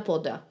då? Jag höll på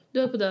att dö. Du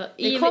höll på att dö.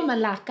 Det kom en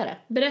läkare.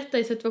 Berätta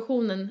i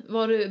situationen.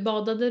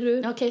 Badade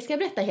du? Okej, ska jag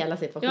berätta hela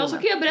situationen? Ja, så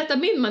kan jag berätta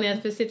min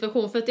manet för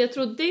situation. För att jag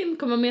tror din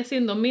kommer mer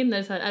synd om min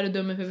är så här, är du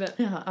dum i huvudet?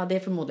 Ja, det är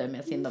förmodligen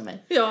mer synd om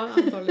mig. Ja,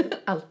 antagligen.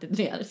 Alltid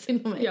mer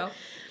synd om mig. Ja.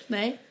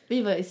 Nej,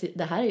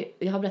 det här är,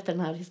 jag har berättat den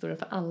här historien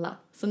för alla.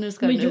 Så nu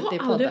ska men den ut i podden. Men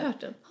jag har aldrig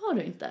hört den. Har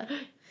du inte?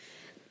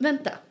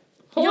 Vänta.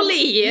 Håll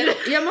i er!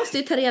 Jag måste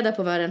ju ta reda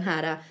på vad den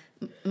här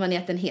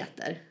maneten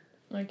heter.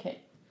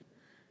 Okej.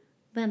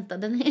 Vänta,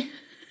 den är...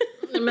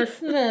 Nej, men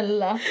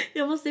snälla.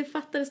 Jag måste ju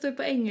fatta, det står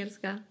på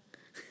engelska.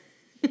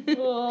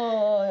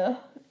 Ja.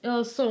 Jag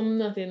har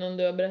somnat innan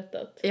du har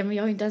berättat. Ja, men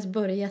jag har inte ens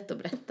börjat att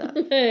berätta.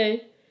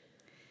 Nej.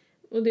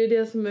 Och det är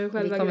det som är själva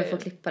grejen. Vi kommer få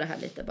klippa det här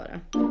lite bara.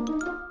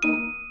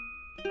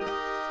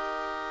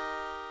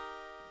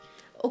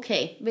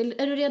 Okej,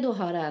 är du redo att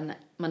höra en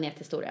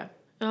manethistoria?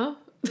 Ja.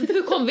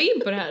 Hur kom vi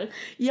in på det här?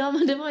 Ja,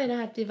 men det var ju det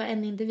här att vi var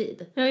en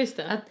individ. Ja, just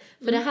det.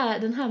 För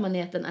den här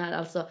maneten är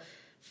alltså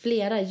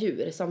flera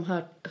djur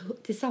som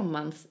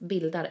tillsammans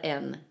bildar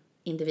en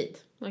individ.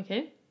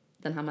 Okej.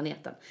 Den här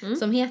maneten.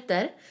 Som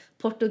heter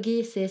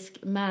portugisisk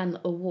man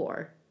of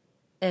war.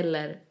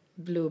 Eller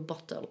blue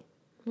bottle.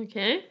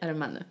 Okej. Är du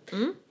med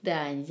nu? Det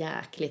är en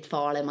jäkligt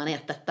farlig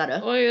manet detta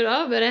du. Oj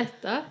då,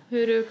 berätta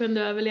hur du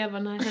kunde överleva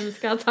den här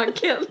hemska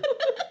attacken.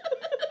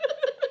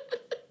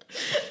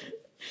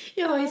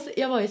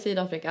 Jag var i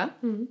Sydafrika.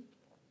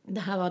 Det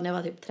här var när jag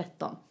var typ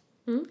 13.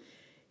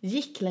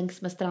 Gick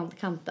längs med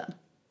strandkanten.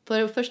 För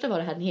det första var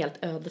det här en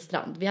helt öde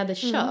strand. Vi hade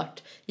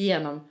kört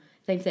genom,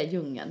 jag tänkte säga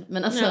djungeln.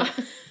 Men alltså... Ja.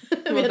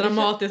 Vad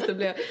dramatiskt det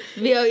blev.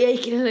 Jag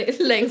gick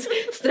längs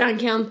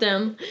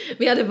strandkanten.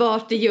 Vi hade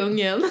varit i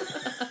djungeln.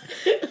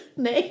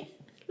 Nej.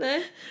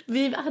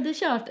 Vi hade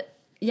kört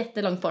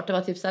jättelångt bort. Det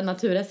var typ så här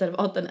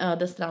naturreservat, en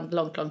öde strand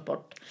långt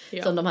bort.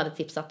 Ja. Som de hade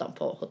tipsat om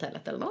på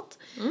hotellet eller något.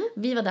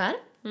 Vi var där.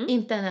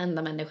 Inte en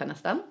enda människa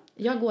nästan.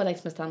 Jag går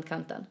längs med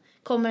strandkanten.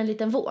 Kommer en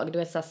liten våg, du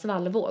vet så här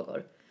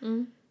svallvågor.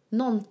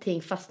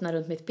 Någonting fastnar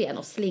runt mitt ben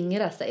och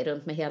slingrar sig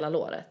runt med hela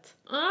låret.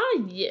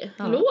 Aj,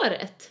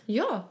 låret?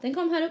 Ja, den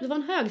kom här upp. Det var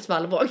en hög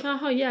svallvåg.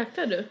 Jaha,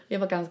 jäklar du. Jag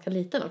var ganska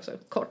liten också,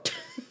 kort.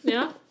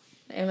 Ja.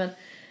 Nej, men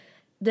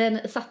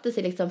den satte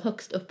sig liksom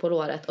högst upp på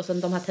låret och sen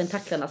de här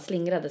tentaklerna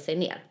slingrade sig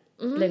ner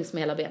längs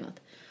med hela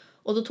benet.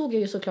 Och då tog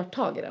jag ju såklart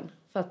tag i den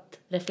för att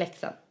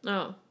reflexen.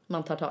 Ja.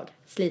 Man tar tag,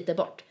 sliter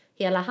bort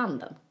hela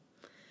handen.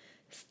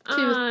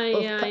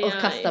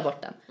 Och kastar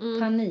bort den.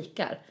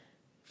 Panikar.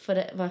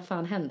 För vad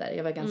fan händer?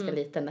 Jag var ganska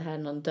liten. Det här är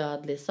någon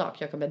dödlig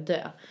sak. Jag kommer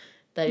dö.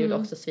 Där gjorde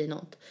också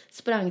svinont.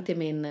 Sprang till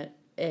min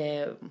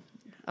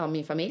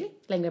familj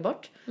längre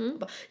bort.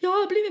 Bara, jag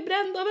har blivit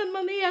bränd av en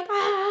manet.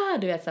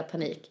 Du vet, så här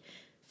panik.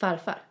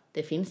 Farfar,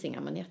 det finns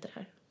inga maneter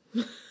här.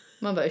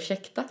 Man bara,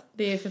 ursäkta.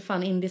 Det är för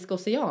fan Indiska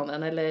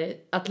oceanen eller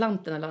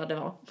Atlanten eller vad det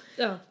var.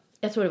 Ja.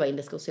 Jag tror det var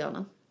Indiska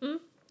oceanen.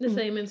 Det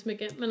säger mig inte så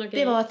mycket, men okej.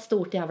 Det var ett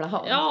stort jävla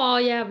hav.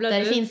 Ja, jävlar. Där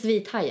det finns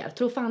vithajar.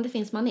 Tror fan det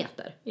finns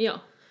maneter. Ja.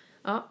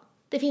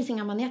 Det finns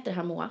inga maneter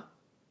här, Moa.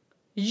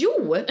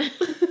 Jo!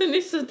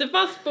 Ni sitter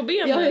fast på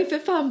benet. Jag har ju för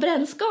fan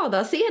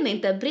brännskada. Ser ni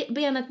inte?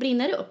 Benet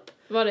brinner upp.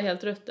 Var det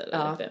helt rött eller?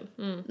 Ja.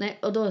 Nej,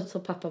 och då så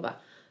pappa bara,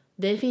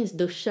 det finns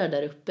duschar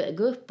där uppe.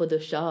 Gå upp och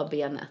duscha av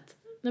benet.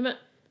 Nej men,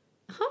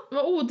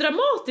 vad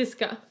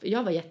odramatiska.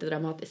 Jag var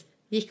jättedramatisk.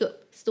 Gick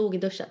upp, stod i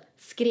duschen,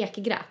 skrek,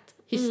 grät.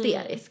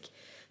 Hysterisk.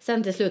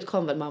 Sen till slut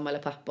kom väl mamma eller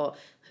pappa och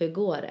hur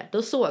går det?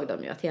 Då såg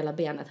de ju att hela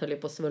benet höll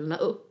på att svullna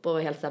upp och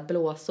var helt så här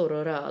blåsor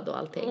och röd och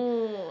allting.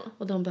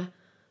 Och de bara,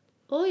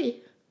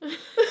 oj.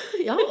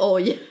 Ja,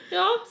 oj.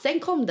 Ja. Sen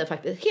kom det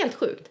faktiskt, helt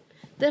sjukt.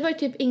 Det var ju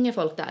typ ingen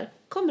folk där.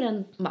 Kommer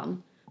en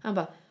man. Han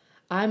bara,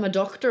 I'm a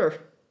doctor.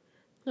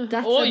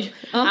 Oj,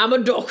 I'm a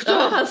doctor.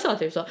 Ja, han sa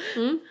typ så.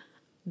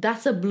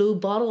 That's a blue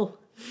bottle.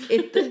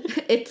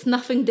 It's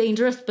nothing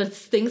dangerous but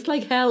stings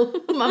like hell.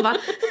 Man bara,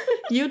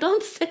 you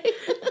don't say.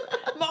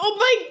 Oh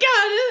my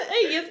god,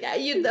 engelska,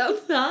 you don't.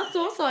 Ja,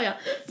 så sa jag.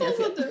 Så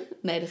sa du.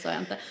 Nej, det sa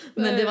jag inte.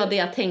 Men det var det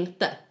jag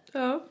tänkte.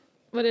 Ja,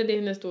 var det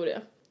din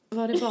historia?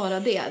 Var det bara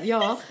det?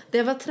 Ja,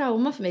 det var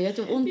trauma för mig. Jag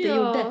tror ont det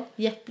gjorde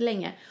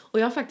jättelänge. Och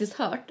jag har faktiskt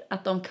hört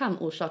att de kan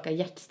orsaka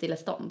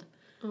hjärtstillestånd.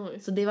 Oj.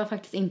 Så det var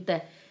faktiskt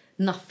inte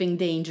nothing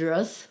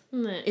dangerous.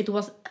 Nej. It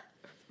was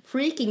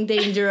freaking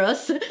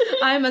dangerous.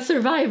 I'm a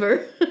survivor.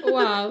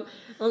 Wow.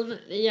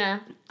 Yeah.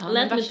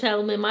 Let me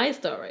tell me my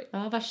story.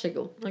 Ja,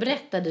 varsågod.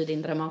 Berätta du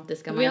din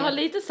dramatiska Vi har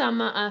lite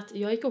samma att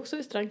jag gick också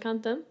vid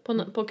strandkanten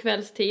på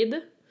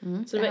kvällstid.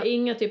 Så det var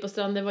inga typ av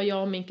strand, det var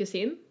jag och min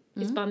kusin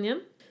i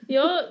Spanien.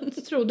 Jag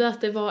trodde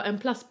att det var en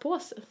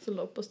plastpåse som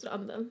låg på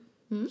stranden.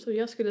 Så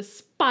jag skulle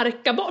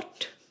sparka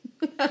bort.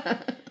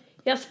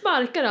 Jag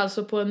sparkar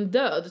alltså på en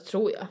död,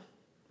 tror jag.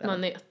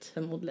 Manet.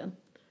 Förmodligen.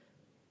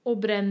 Och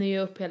bränner ju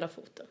upp hela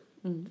foten.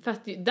 För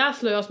att där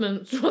slår jag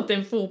som att det är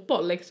en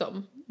fotboll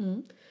liksom.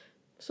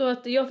 Så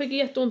att jag fick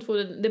jätteont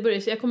för det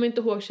började, jag kommer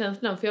inte ihåg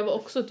känslan. För jag var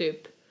också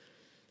typ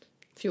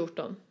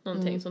 14,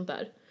 någonting sånt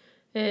där.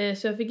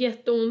 Så jag fick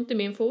jätteont i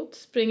min fot.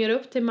 Springer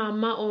upp till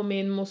mamma och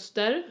min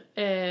moster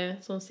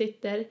som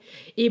sitter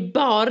i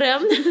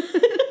baren.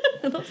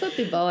 De satt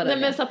i baren. Nej,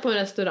 men satt på en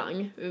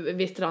restaurang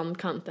vid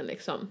strandkanten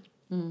liksom.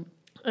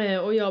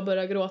 Och jag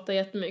började gråta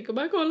jättemycket och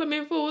bara, kolla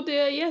min fot, det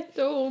är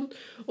jätteont.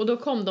 Och då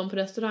kom de på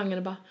restaurangen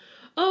och bara,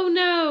 oh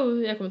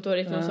no, jag kommer inte ihåg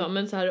riktigt vad de sa,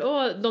 men så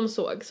här, de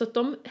såg. Så att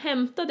de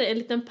hämtade en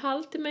liten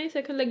pall till mig så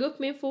jag kunde lägga upp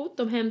min fot.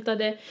 De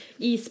hämtade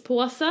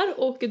ispåsar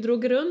och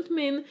drog runt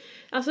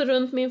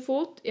min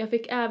fot. Jag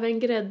fick även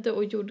grädde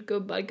och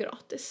jordgubbar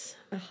gratis.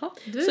 Jaha,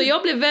 så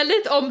jag blev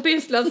väldigt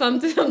ompysslad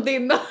samtidigt som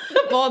Dinda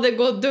bad det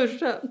gå och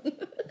duscha.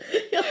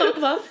 Ja,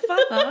 vad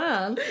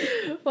fan.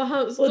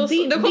 Och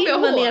din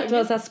manet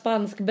var så här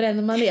spansk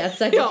brännmanet,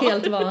 säkert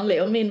helt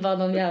vanlig. Och min var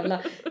någon jävla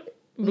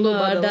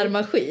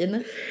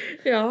mördarmaskin.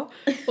 Ja,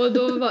 och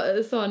då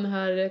sa den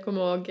här, jag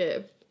kommer ihåg,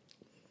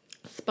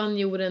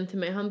 spanjoren till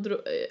mig. Han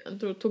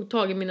tog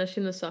tag i mina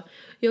kinder och sa,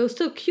 you're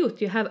so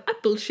cute, you have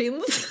apple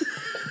shins.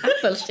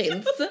 Apple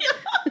shins.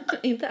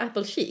 Inte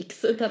apple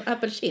cheeks, utan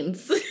apple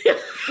shins.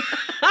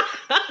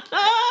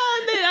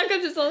 Nej, han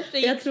kanske sa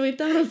shins. Jag tror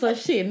inte han sa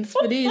shins,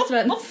 för det är ju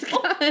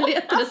svenska. Eller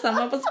heter det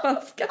samma på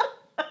spanska?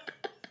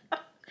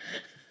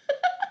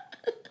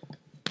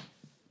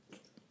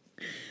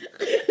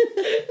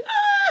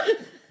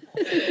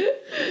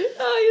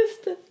 Ja,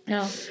 just det.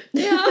 Ja.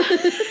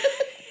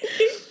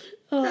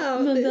 Ja,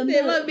 men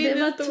det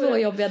var 2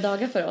 jobbiga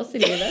dagar för oss i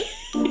livet.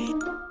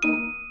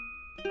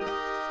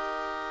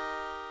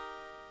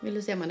 Vill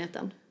du se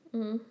maneten?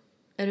 Mm.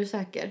 Är du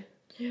säker?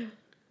 Ja.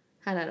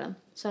 Här är den.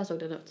 Så här såg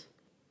den ut.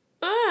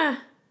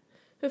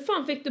 Hur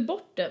fan fick du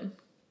bort den?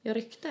 Jag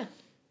ryckte.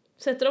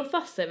 Sätter de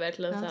fast sig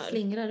verkligen så här?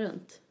 Slingrar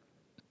runt.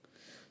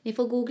 Ni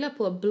får googla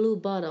på Blue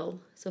Bottle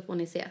så får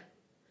ni se.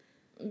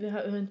 Vi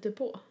har inte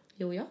på.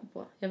 Jo, jag har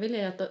på. Jag ville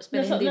ju att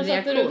spela in din när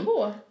reaktion. satte du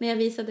på? När jag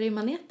visade dig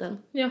maneten.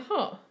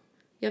 Jaha.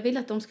 Jag ville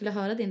att de skulle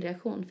höra din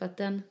reaktion för att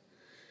den...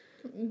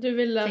 Du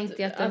ville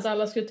Tänkte att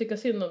alla skulle tycka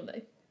synd om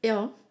dig?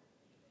 Ja.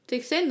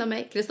 Tyck synd om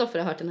mig. Kristoffer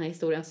har hört den här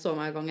historien så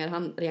många gånger.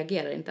 Han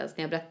reagerar inte ens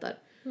när jag berättar.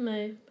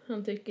 Nej,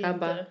 han tycker Han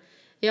inte. bara,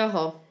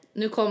 jaha,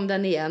 nu kom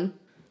den igen.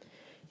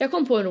 Jag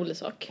kom på en rolig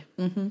sak.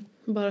 Mhm.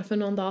 Bara för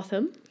någon dag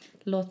sedan.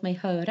 Låt mig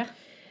höra.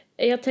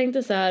 Jag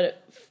tänkte så här,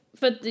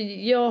 för att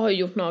jag har ju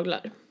gjort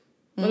naglar.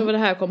 Och det var det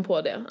här jag kom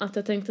på det. Att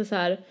jag tänkte så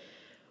här,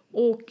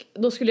 och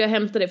då skulle jag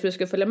hämta det för du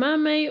skulle följa med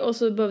mig. Och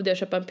så behövde jag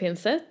köpa en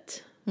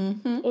pincett.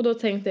 Mhm. Och då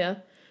tänkte jag,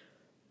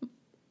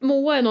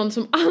 Moa är någon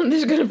som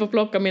aldrig skulle få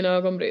plocka mina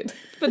ögonbryn.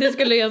 För det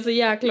skulle göra så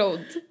jäkla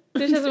ont. Det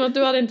känns som att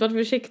du hade inte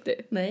varit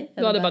försiktig. Nej.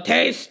 Du hade bara,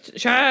 tyst,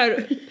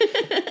 kör!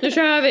 Nu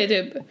kör vi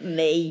typ.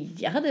 Nej,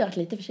 jag hade varit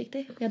lite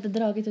försiktig. Jag hade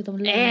dragit ut dem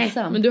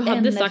långsamt. Men du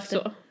hade En sagt efter...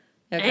 så.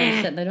 Jag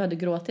kanske, när du hade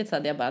gråtit så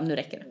hade jag bara, nu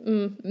räcker det.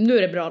 Nu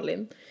är det bra,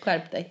 Linn.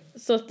 Skärp dig.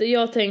 Så att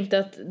jag tänkte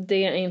att det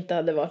inte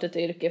hade varit ett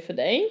yrke för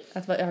dig.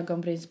 Att vara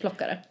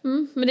ögonbrynsplockare.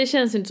 Men det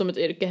känns inte som ett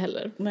yrke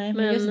heller. Nej,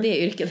 men just det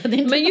yrket hade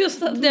inte Men just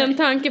passat den mig.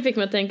 tanken fick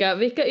mig att tänka,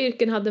 vilka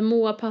yrken hade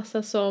Moa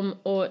passat som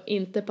och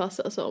inte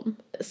passat som?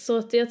 Så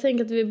att jag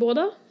tänker att vi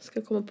båda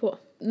ska komma på.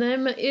 Nej,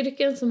 men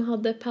yrken som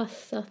hade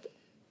passat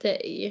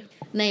dig.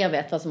 Nej, jag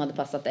vet vad som hade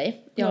passat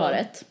dig. Jag Ja. har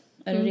ett.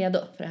 Är du redo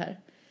för det här?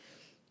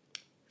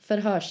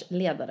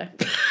 Förhörsledare.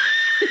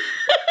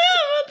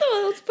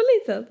 Vadå, hos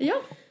polisen?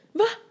 Ja.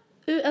 Va?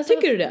 Alltså,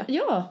 Tycker du det?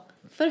 Ja.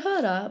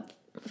 Förhöra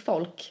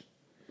folk.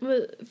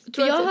 Tror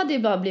För jag att- hade ju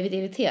bara blivit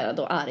irriterad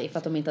och arg för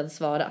att de inte hade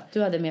svarat.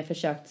 Du hade mer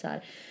försökt så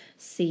här,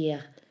 se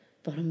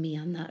vad de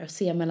menar och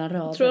se mellan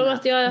raderna. Tror de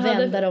att jag hade-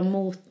 vända dem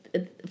mot,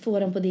 få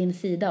dem på din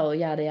sida och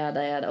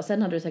jäda. Och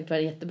sen hade du säkert varit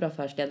en jättebra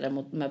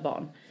förhörsledare med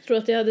barn. Tror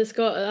att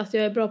att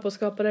jag är bra på att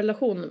skapa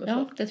relationer med Ja,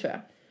 folk? det tror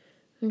jag.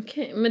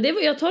 Okej, men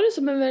jag tar det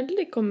som en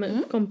väldigt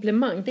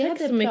komplimang. Det Tack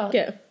hade så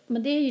mycket.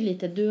 Men det är ju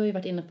lite, du har ju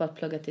varit inne på att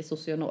plugga till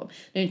socionom.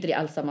 Nu är inte det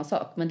alls samma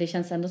sak, men det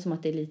känns ändå som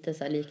att det är lite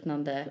så här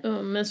liknande.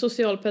 Ja, men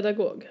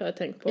socialpedagog har jag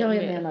tänkt på. Ja,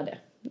 jag mer. menar det.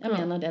 Jag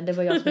menar det. Det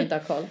var jag som inte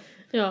har koll.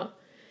 Ja,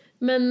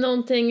 men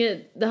någonting,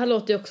 det här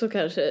låter ju också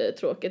kanske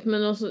tråkigt,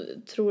 men någon som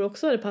tror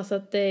också att det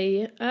passat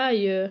dig är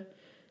ju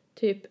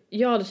typ,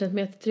 jag hade känt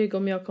mig jättetrygg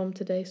om jag kom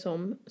till dig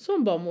som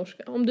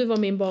barnmorska. Om du var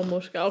min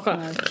barnmorska. Och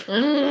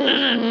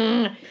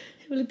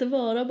Jag vill inte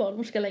vara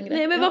barnmorska längre.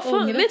 nej, men Jag vad fan,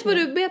 ångrar vet du vad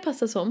mig. du ber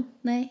passa som?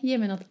 Nej, ge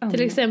mig något annat.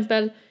 Till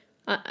exempel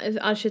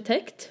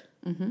arkitekt.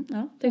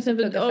 Ja. Till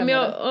exempel,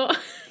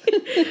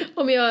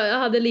 om jag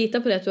hade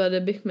litat på det att du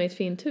hade byggt mig ett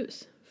fint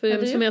hus. För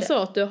Hade du som gjort jag det?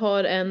 sa, att du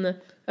har en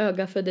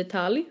öga för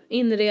detalj.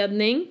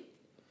 Inredning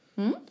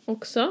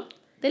också.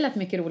 Det lät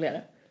mycket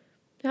roligare.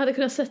 Jag hade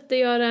kunnat sett dig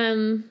göra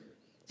en...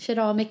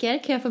 Keramiker,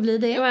 kan jag få bli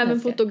det? Och även Jag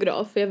ska-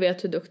 fotograf, för jag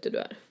vet hur duktig du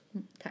är.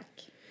 Tack.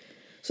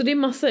 Så det är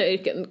massa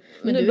yrken.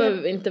 Men nu du är-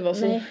 behöver vi inte vara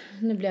så... Nej,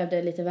 nu blev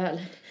det lite väl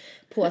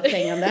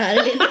påträngande här.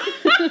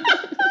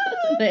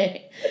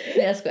 Nej,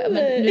 jag skojar.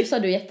 Men nu sa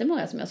du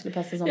jättemånga som jag skulle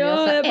passa som. Ja,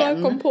 sa jag bara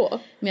en. kom på.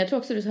 Men jag tror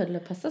också du skulle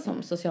passa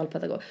som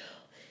socialpedagog.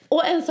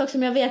 Och en sak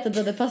som jag vet att du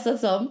hade passat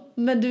som,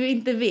 men du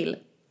inte vill.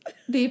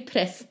 Det är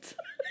präst.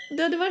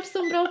 Du hade varit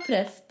som bra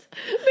präst.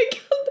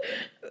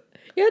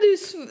 Jag hade ju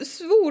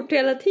svårt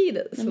hela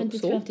tiden. Nej, men du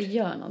tror jag inte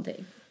gör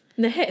någonting.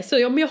 Nej,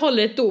 så om jag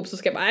håller ett dop så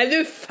ska jag bara, nej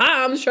nu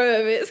fan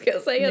kör vi, ska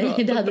jag säga något.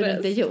 Nej, det på hade du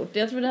präst. inte gjort.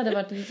 Jag tror det hade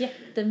varit en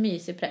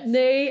jättemysig präst.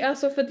 Nej,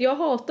 alltså för att jag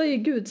hatar ju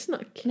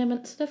gudsnack. Nej,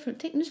 men så därför,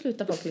 tänk, nu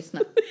slutar folk lyssna.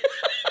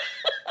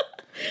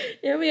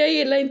 Ja, men jag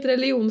gillar inte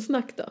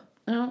religionssnack då.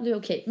 Ja, det är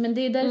okej. Men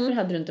det är därför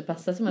hade du inte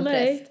passat som en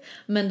Nej. präst.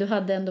 Men du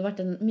hade ändå varit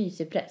en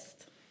mysig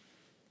präst.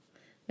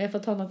 Men jag får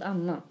ta något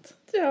annat.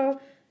 Ja.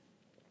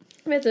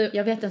 Vet du,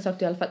 Jag vet en sak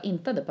du i alla fall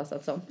inte hade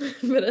passat som.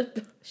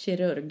 berätta.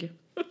 Kirurg.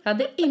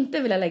 Hade inte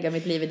velat lägga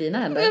mitt liv i dina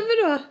händer.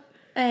 Varför då?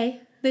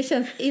 Nej, det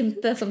känns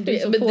inte som du är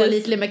så Men det-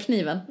 pålitlig med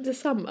kniven.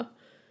 Detsamma.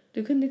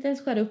 Du kunde inte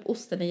ens skära upp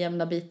osten i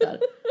jämna bitar.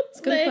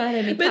 Ska du skära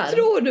i min men tarm?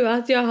 tror du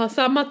att jag har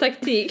samma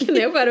taktik när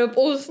jag skär upp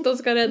ost och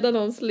ska rädda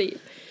någons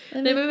liv?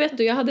 Nej, men vet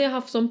du, jag hade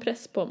haft sån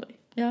press på mig.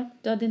 Ja,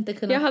 du hade inte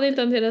kunnat... Jag hade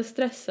inte hanterat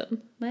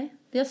stressen. Nej,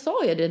 jag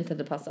sa ju att det inte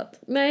hade passat.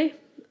 Nej,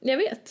 jag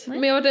vet. Nej.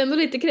 Men jag var ändå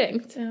lite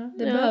kränkt. Ja,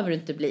 det behöver du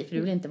inte bli, för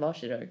du vill inte vara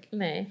kirurg.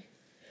 Nej.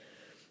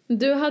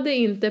 Du hade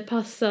inte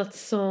passat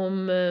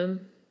som...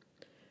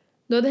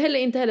 Du hade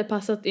inte heller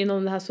passat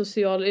inom det här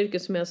sociala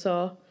yrket som jag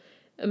sa.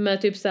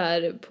 Med typ så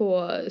här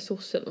på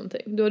soc eller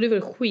någonting. Du hade ju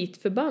varit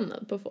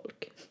skitförbannad på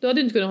folk. Du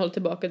hade inte kunnat hålla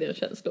tillbaka dina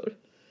känslor.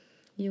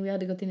 Jo, jag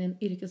hade gått in i en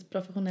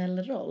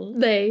yrkesprofessionell roll.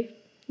 Nej,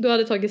 du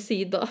hade tagit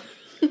sida.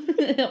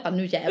 Ja,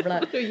 nu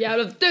jävlar. Nu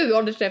jävlar, du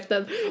håller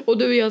käften och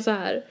du gör så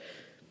här.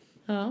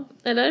 Ja.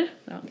 Eller?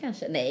 Ja,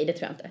 kanske. Nej, det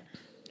tror jag inte.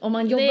 Om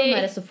man jobbar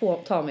med det så får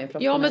ta mig en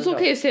professionell Ja, men så roll.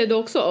 kan jag säga det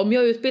också. Om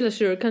jag utbildar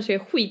kirurg kanske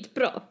jag är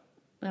skitbra.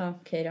 Ja,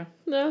 okej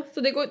då. Ja,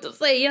 så det går inte att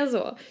säga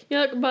så.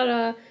 Jag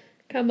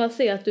kan bara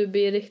se att du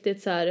blir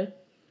riktigt så här.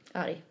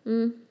 Arg.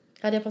 Mm.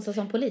 Hade jag passat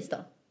som polis då?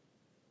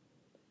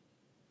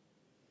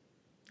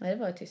 Nej, det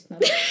var ju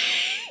tystnad.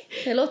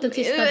 Jag låter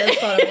tystnaden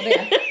svara på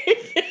det.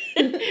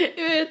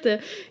 Jag vet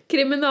det.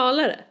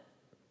 Kriminalare.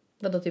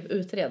 Vadå, typ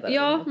utredare?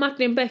 Ja,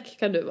 Martin Beck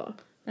kan du vara.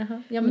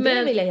 Jaha. Ja, men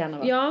det vill jag gärna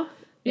vara. Ja,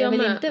 jag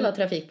vill inte vara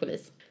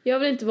trafikpolis. Jag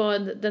vill inte vara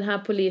den här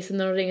polisen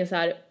när de ringer så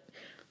här.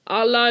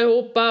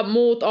 Allihopa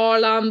mot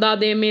Arlanda,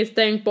 det är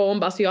misstänkt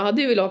bomb. Alltså jag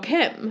hade ju velat åka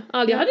hem.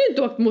 Jag hade ju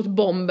inte åkt mot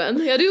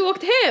bomben. Jag hade ju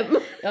åkt hem.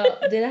 Ja,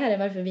 det här är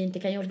varför vi inte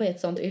kan jobba i ett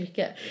sånt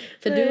yrke.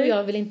 För Nej. du och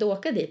jag vill inte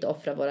åka dit och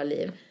offra våra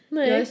liv.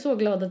 Nej. Jag är så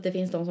glad att det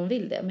finns de som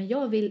vill det. Men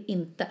jag vill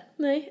inte.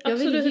 Nej, Jag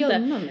vill absolut gömma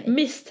inte. mig.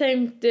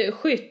 Misstänkt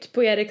skytt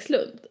på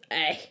Erikslund.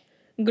 Nej,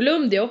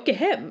 glöm det, jag åker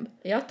hem.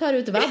 Jag tar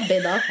ut vabb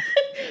idag.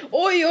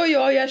 Oj,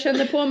 jag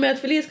känner på mig att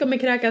Felice kommer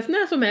kräkas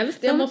när som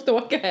helst. Jag måste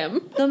åka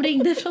hem. De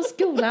ringde från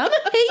skolan.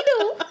 Hej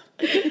då!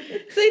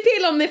 Säg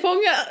till om ni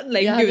fångar.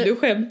 Nej, Jag gud, hade- du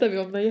skämtar vi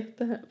om det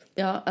jättehemskt.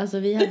 Ja, alltså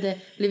vi hade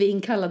blivit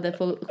inkallade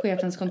på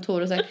chefens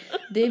kontor och sagt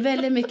det är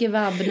väldigt mycket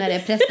vabb när det är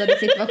pressade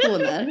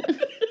situationer.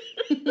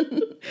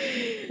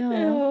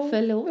 Ja,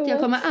 förlåt. Jag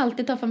kommer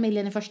alltid ta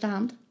familjen i första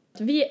hand.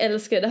 Vi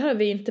älskar, det här har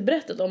vi inte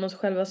berättat om oss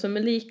själva som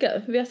är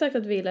lika. Vi har sagt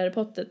att vi gillar Harry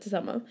Potter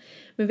tillsammans.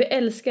 Men vi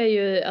älskar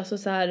ju alltså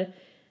så här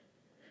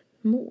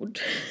mord.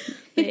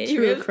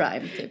 True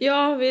crime typ.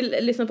 Ja, vi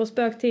lyssnar på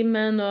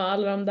Spöktimmen och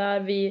alla de där.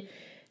 Vi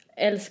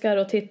älskar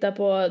att titta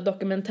på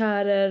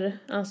dokumentärer,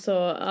 alltså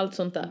allt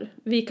sånt där.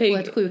 Vi kan ju, På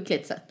ett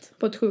sjukligt sätt.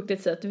 på ett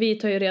sjukligt sätt. Vi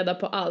tar ju reda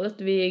på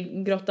allt. Vi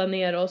grottar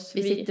ner oss.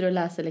 Vi sitter och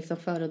läser liksom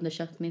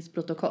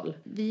förundersökningsprotokoll.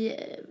 Vi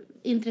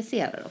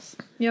intresserar oss.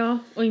 Ja,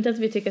 och inte att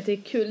vi tycker att det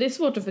är kul. Det är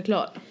svårt att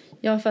förklara.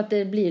 Ja, för att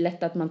det blir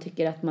lätt att man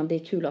tycker att det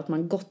är kul och att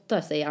man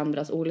gottar sig i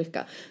andras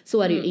olycka.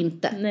 Så är det ju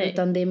inte. Nej.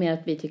 Utan det är mer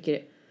att vi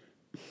tycker...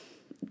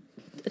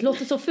 Det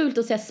låter så fult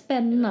att säga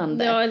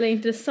spännande. Ja, eller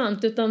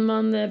intressant. Utan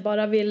man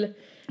bara vill...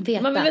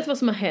 Veta. Man vill veta vad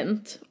som har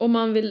hänt. Och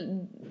man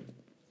vill...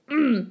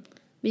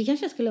 Vi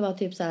kanske skulle vara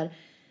typ så här...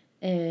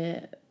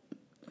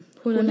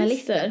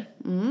 Journalister.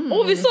 Mm.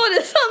 Åh, vi sa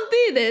det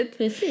samtidigt!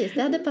 Precis,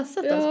 det hade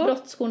passat Ja. oss.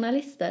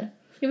 Brottsjournalister.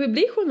 Jag vill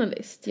bli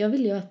journalist. Jag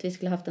vill ju att vi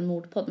skulle haft en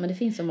mordpodd, men det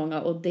finns så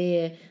många och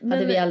det hade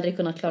Men vi aldrig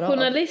kunnat klara av.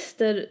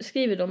 Journalister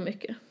skriver de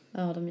mycket.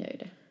 Ja, de gör ju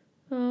det.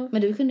 Ja.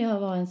 Men du kunde ju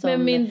vara en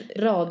sån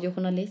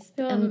radiojournalist,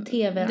 en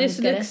tv-ankare.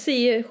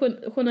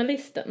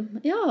 Dyslexi-journalisten.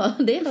 Ja,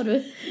 det har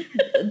du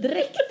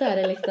direkt där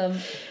är liksom ett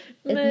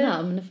Nej.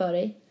 namn för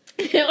dig.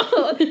 Ja,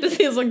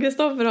 precis som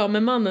Kristoffer har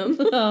med mannen.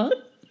 Ja.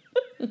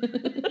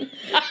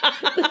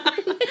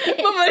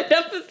 Vad var det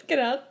där för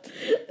skratt?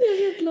 Jag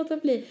kan inte låta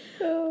bli.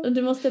 Ja. Och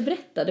du måste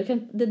berätta.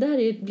 Det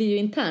där blir ju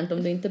internt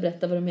om du inte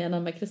berättar vad du menar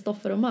med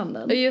Kristoffer och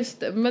mannen. Just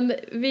det, men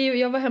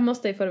jag var hemma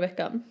hos dig förra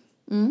veckan.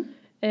 Mm.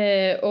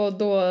 Och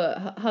då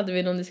hade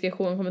vi någon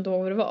diskussion, kommer inte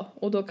ihåg vad det var.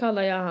 Och då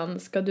kallade jag han,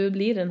 ska du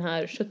bli den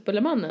här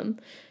köttbullemannen?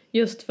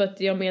 Just för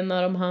att jag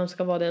menar om han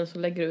ska vara den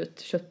som lägger ut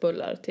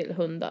köttbullar till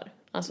hundar.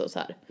 Alltså så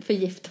här.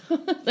 Förgifta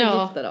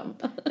dem.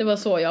 Det var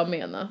så jag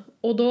menar.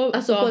 Och då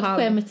Alltså sa på ett han,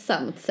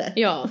 skämtsamt sätt.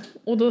 ja,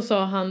 och då sa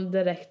han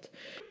direkt.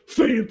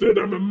 Säg inte det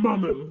där med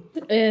mannen!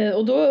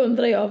 Och då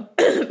undrar jag,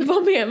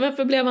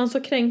 varför blev han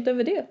så kränkt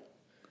över det?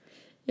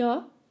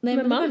 Ja, nej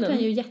Med men då var mannen.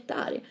 han ju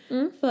jättearg.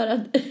 Mm. För att...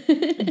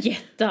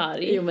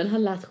 Jättearg. Jo, men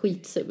han lät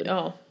skitsur.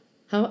 Ja.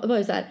 Han var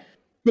ju så här...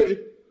 Nej,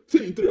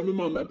 säg inte det med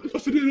mannen.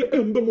 Alltså det är det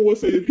enda Moas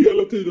säger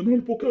hela tiden.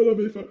 Håller på att kalla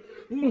mig för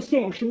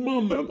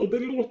massagemannen. Och det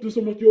låter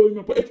som att jag är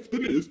med på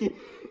Efterlyst. Och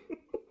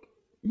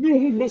nu har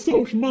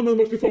massagemannen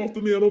varit i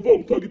farten igen och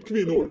våldtagit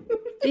kvinnor.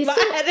 Det är Vad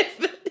så... är det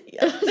för det?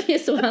 Det är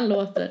så han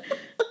låter.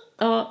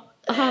 Ja,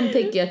 han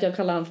tänker att jag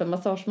kallar han för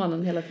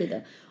massagemannen hela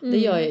tiden. Det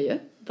gör jag ju.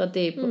 För att det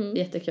är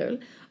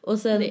jättekul. Och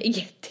sen, Det är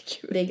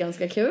jättekul. det är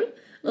ganska kul.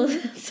 Och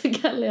sen så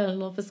kallar jag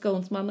honom för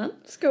Sconesmannen.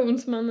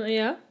 Sconesmannen,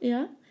 ja.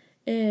 Ja.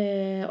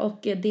 Och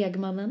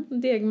Degmannen.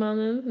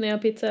 Degmannen, när jag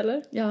har pizza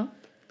eller? Ja.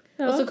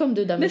 Ja. Och så kom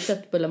du där med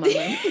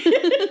köttbullemannen.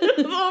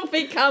 Vad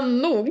fick han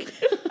nog?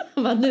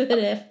 Vad nu är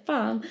det,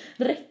 fan,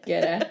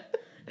 räcker det?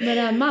 Med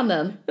den här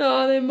mannen.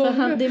 Ja, det är För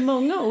många. det är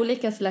många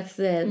olika slags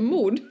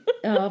Mord.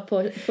 ja,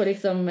 på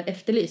liksom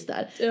Efterlyst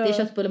där. Ja. Det är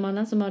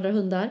köttbullemannen som mördar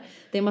hundar.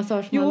 Det är Jo,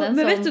 massagemannen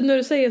men som... vet du, när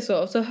du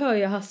säger så hör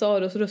jag Hasse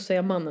Aros röst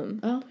säga mannen.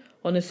 Ja.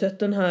 Har ni sett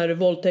den här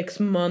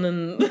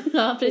våldtäktsmannen?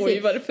 Ja, precis. Oj,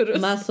 vad är det för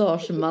röst?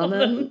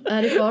 Massagemannen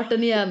är i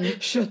farten igen.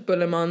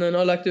 Köttbullemannen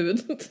har lagt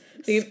ut.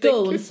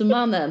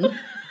 Sconesmannen.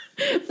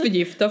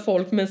 Förgifta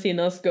folk med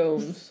sina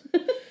scones.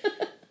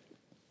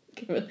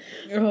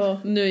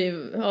 Ja,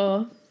 nu...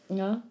 Ja.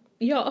 Ja.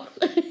 Ja.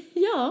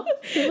 Ja.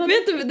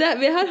 Vet du, det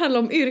här handlar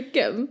om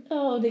yrken.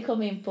 Ja, och det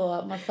kom in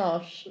på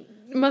massage.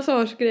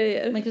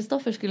 Massagegrejer. Men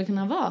Kristoffer skulle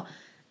kunna vara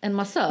en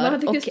massör. Vad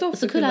hade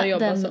Kristoffer kunnat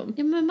jobba som?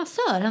 Ja, men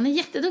massör. Han är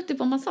jätteduktig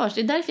på massage.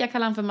 Det är därför jag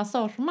kallar han för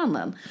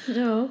massagemannen.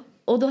 Ja.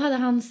 Och då hade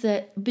hans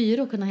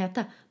byrå kunnat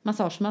heta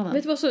massagemannen.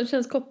 Vet du vad som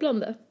känns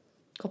kopplande?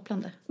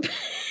 Kopplande.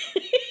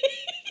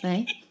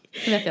 Nej,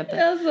 det vet jag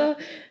inte. Alltså,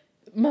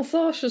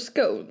 massage och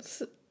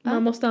scones.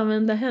 Man måste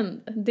använda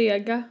händer.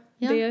 Dega.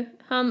 Ja.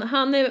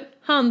 Han är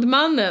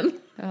handmannen.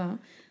 Ja.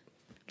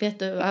 Vet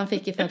du vad han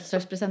fick i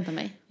födelsedagspresent av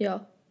mig?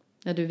 Ja.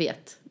 Ja, du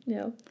vet.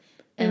 Ja.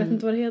 Jag vet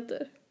inte vad det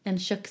heter. En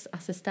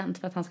köksassistent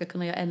för att han ska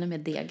kunna göra ännu mer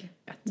deg.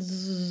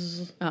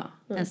 Ja,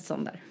 en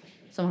sån där.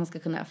 Som han ska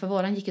kunna göra. För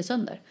våran gick ju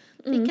sönder.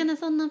 Fick han en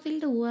sån han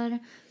fyllde år.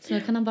 Så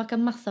nu kan han baka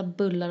massa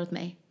bullar åt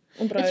mig.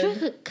 Jag tror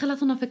jag kallat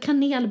honom för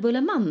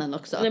kanelbullemannen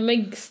också. Nej,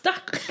 men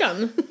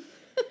stackarn.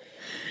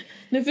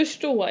 Nu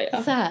förstår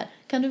jag. Så här,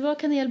 kan du vara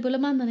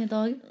kanelbullemannen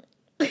idag?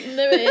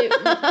 Nej,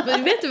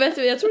 men vet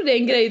du, jag tror det är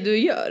en grej du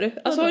gör.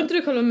 Alltså har inte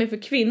du kollat med för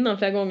kvinnan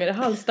flera gånger?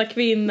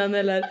 Halsta-kvinnan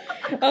eller...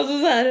 Alltså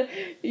så här,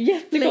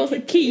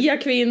 jättekonstigt.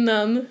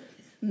 Kia-kvinnan.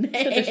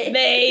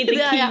 Nej, inte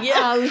det har Kia.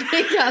 jag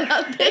aldrig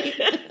kallat dig.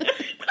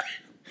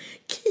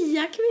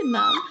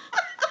 Kia-kvinnan.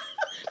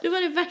 Det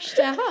var det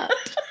värsta jag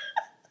hört.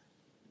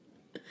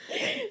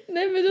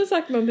 Nej, men du har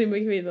sagt någonting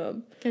med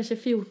kvinnan. Kanske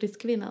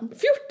fjortiskvinnan.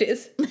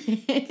 Fjortis?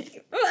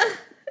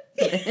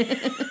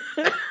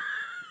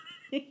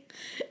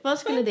 Vad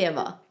skulle det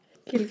vara?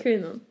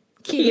 Killkvinnan.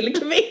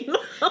 Killkvinnan.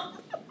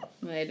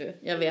 Nej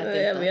du, jag vet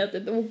inte. Jag vet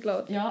inte,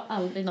 oklart. Jag har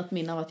aldrig något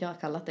minne av att jag har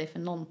kallat dig för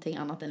någonting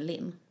annat än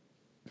Linn.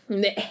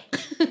 Nej.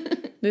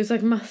 Du har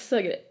sagt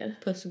massa grejer.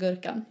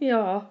 Pussgurkan.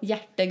 Ja.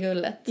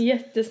 Hjärtegullet.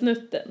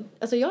 Jättesnutten.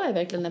 Alltså jag är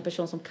verkligen en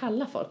person som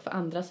kallar folk för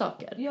andra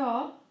saker.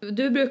 Ja.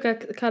 Du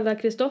brukar kalla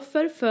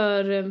Kristoffer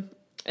för...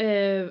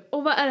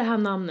 och vad är det här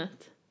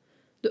namnet?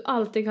 Du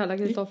alltid kallar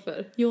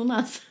Kristoffer.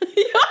 Jonas.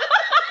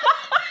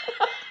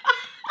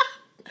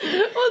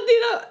 Och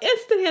dina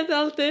Ester heter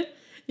alltid...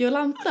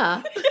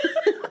 Jolanta.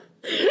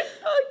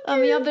 Ja,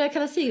 men jag började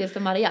kalla Sigrid för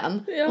Marianne.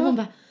 Ja. Och hon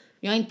bara,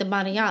 jag är inte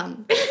Marianne.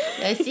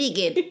 Jag är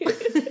Sigrid.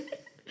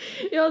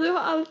 Ja, du har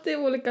alltid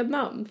olika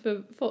namn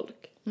för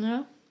folk.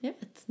 Ja, jag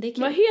vet. Det är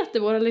kul. Vad heter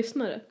våra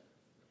lyssnare?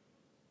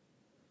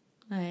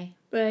 Nej.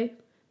 Nej.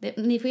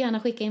 Ni får gärna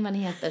skicka in vad ni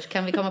heter så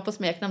kan vi komma på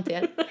smeknamn till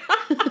er.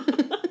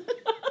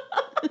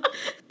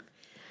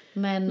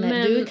 Men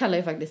du kallar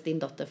ju faktiskt din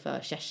dotter för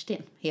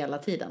Kerstin hela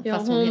tiden. Ja,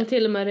 fast hon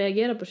till och med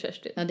reagerar på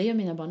Kerstin. Ja, det gör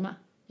mina barn med.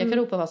 Jag kan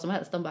ropa vad som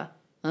helst. De bara,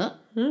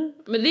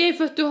 Men det är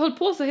för att du har hållit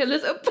på så hela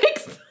dess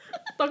uppväxt.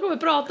 De kommer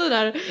prata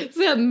där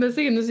sen med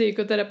sin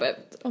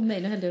psykoterapeut. Åh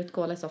nej, nu hällde jag ut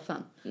kola i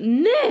soffan.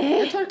 Nej!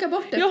 Jag torkar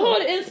bort det. Jag har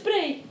en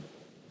spray.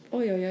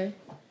 Oj.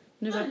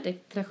 Nu var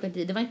det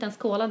tragedi. Det var inte ens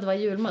kola, det var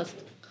julmust.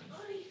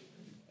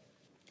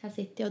 Här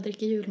sitter jag och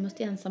dricker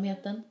julmust i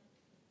ensamheten.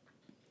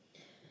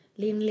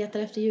 Linn letar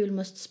efter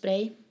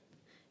julmustspray.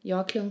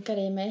 Jag klunkar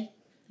i mig.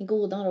 I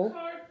godan ro.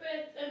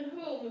 Carpet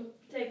and home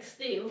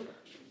textil.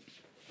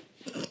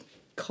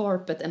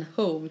 Carpet and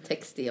home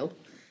textil.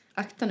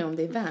 Akta nu om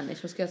det är vanish.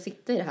 Så ska jag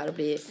sitta i det här och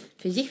bli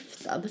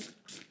förgiftad.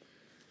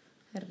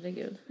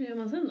 Herregud. Hur gör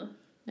man sen då?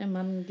 Ja,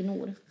 man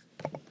gnor.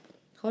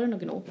 Har du någon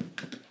gno?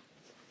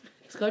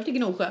 Ska du till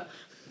Gnosjö?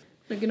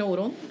 Nu gnor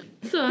hon.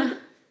 Så.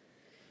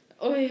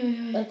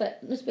 Oj. Vänta,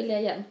 nu spelar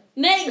jag igen.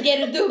 Nej,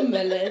 är du dum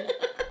eller?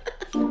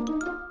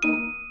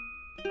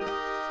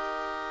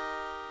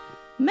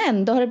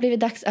 Men då har det blivit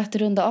dags att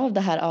runda av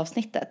det här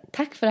avsnittet.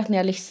 Tack för att ni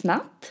har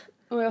lyssnat.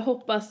 Och jag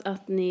hoppas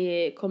att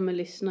ni kommer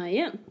lyssna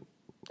igen.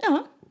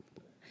 Ja.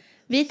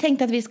 Vi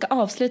tänkte att vi ska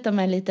avsluta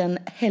med en liten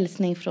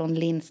hälsning från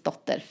Linns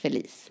dotter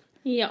Felice.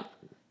 Ja.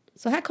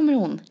 Så här kommer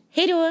hon.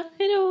 Hej då!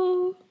 Hej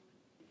då!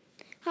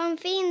 Ha en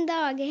fin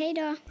dag. Hej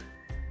då.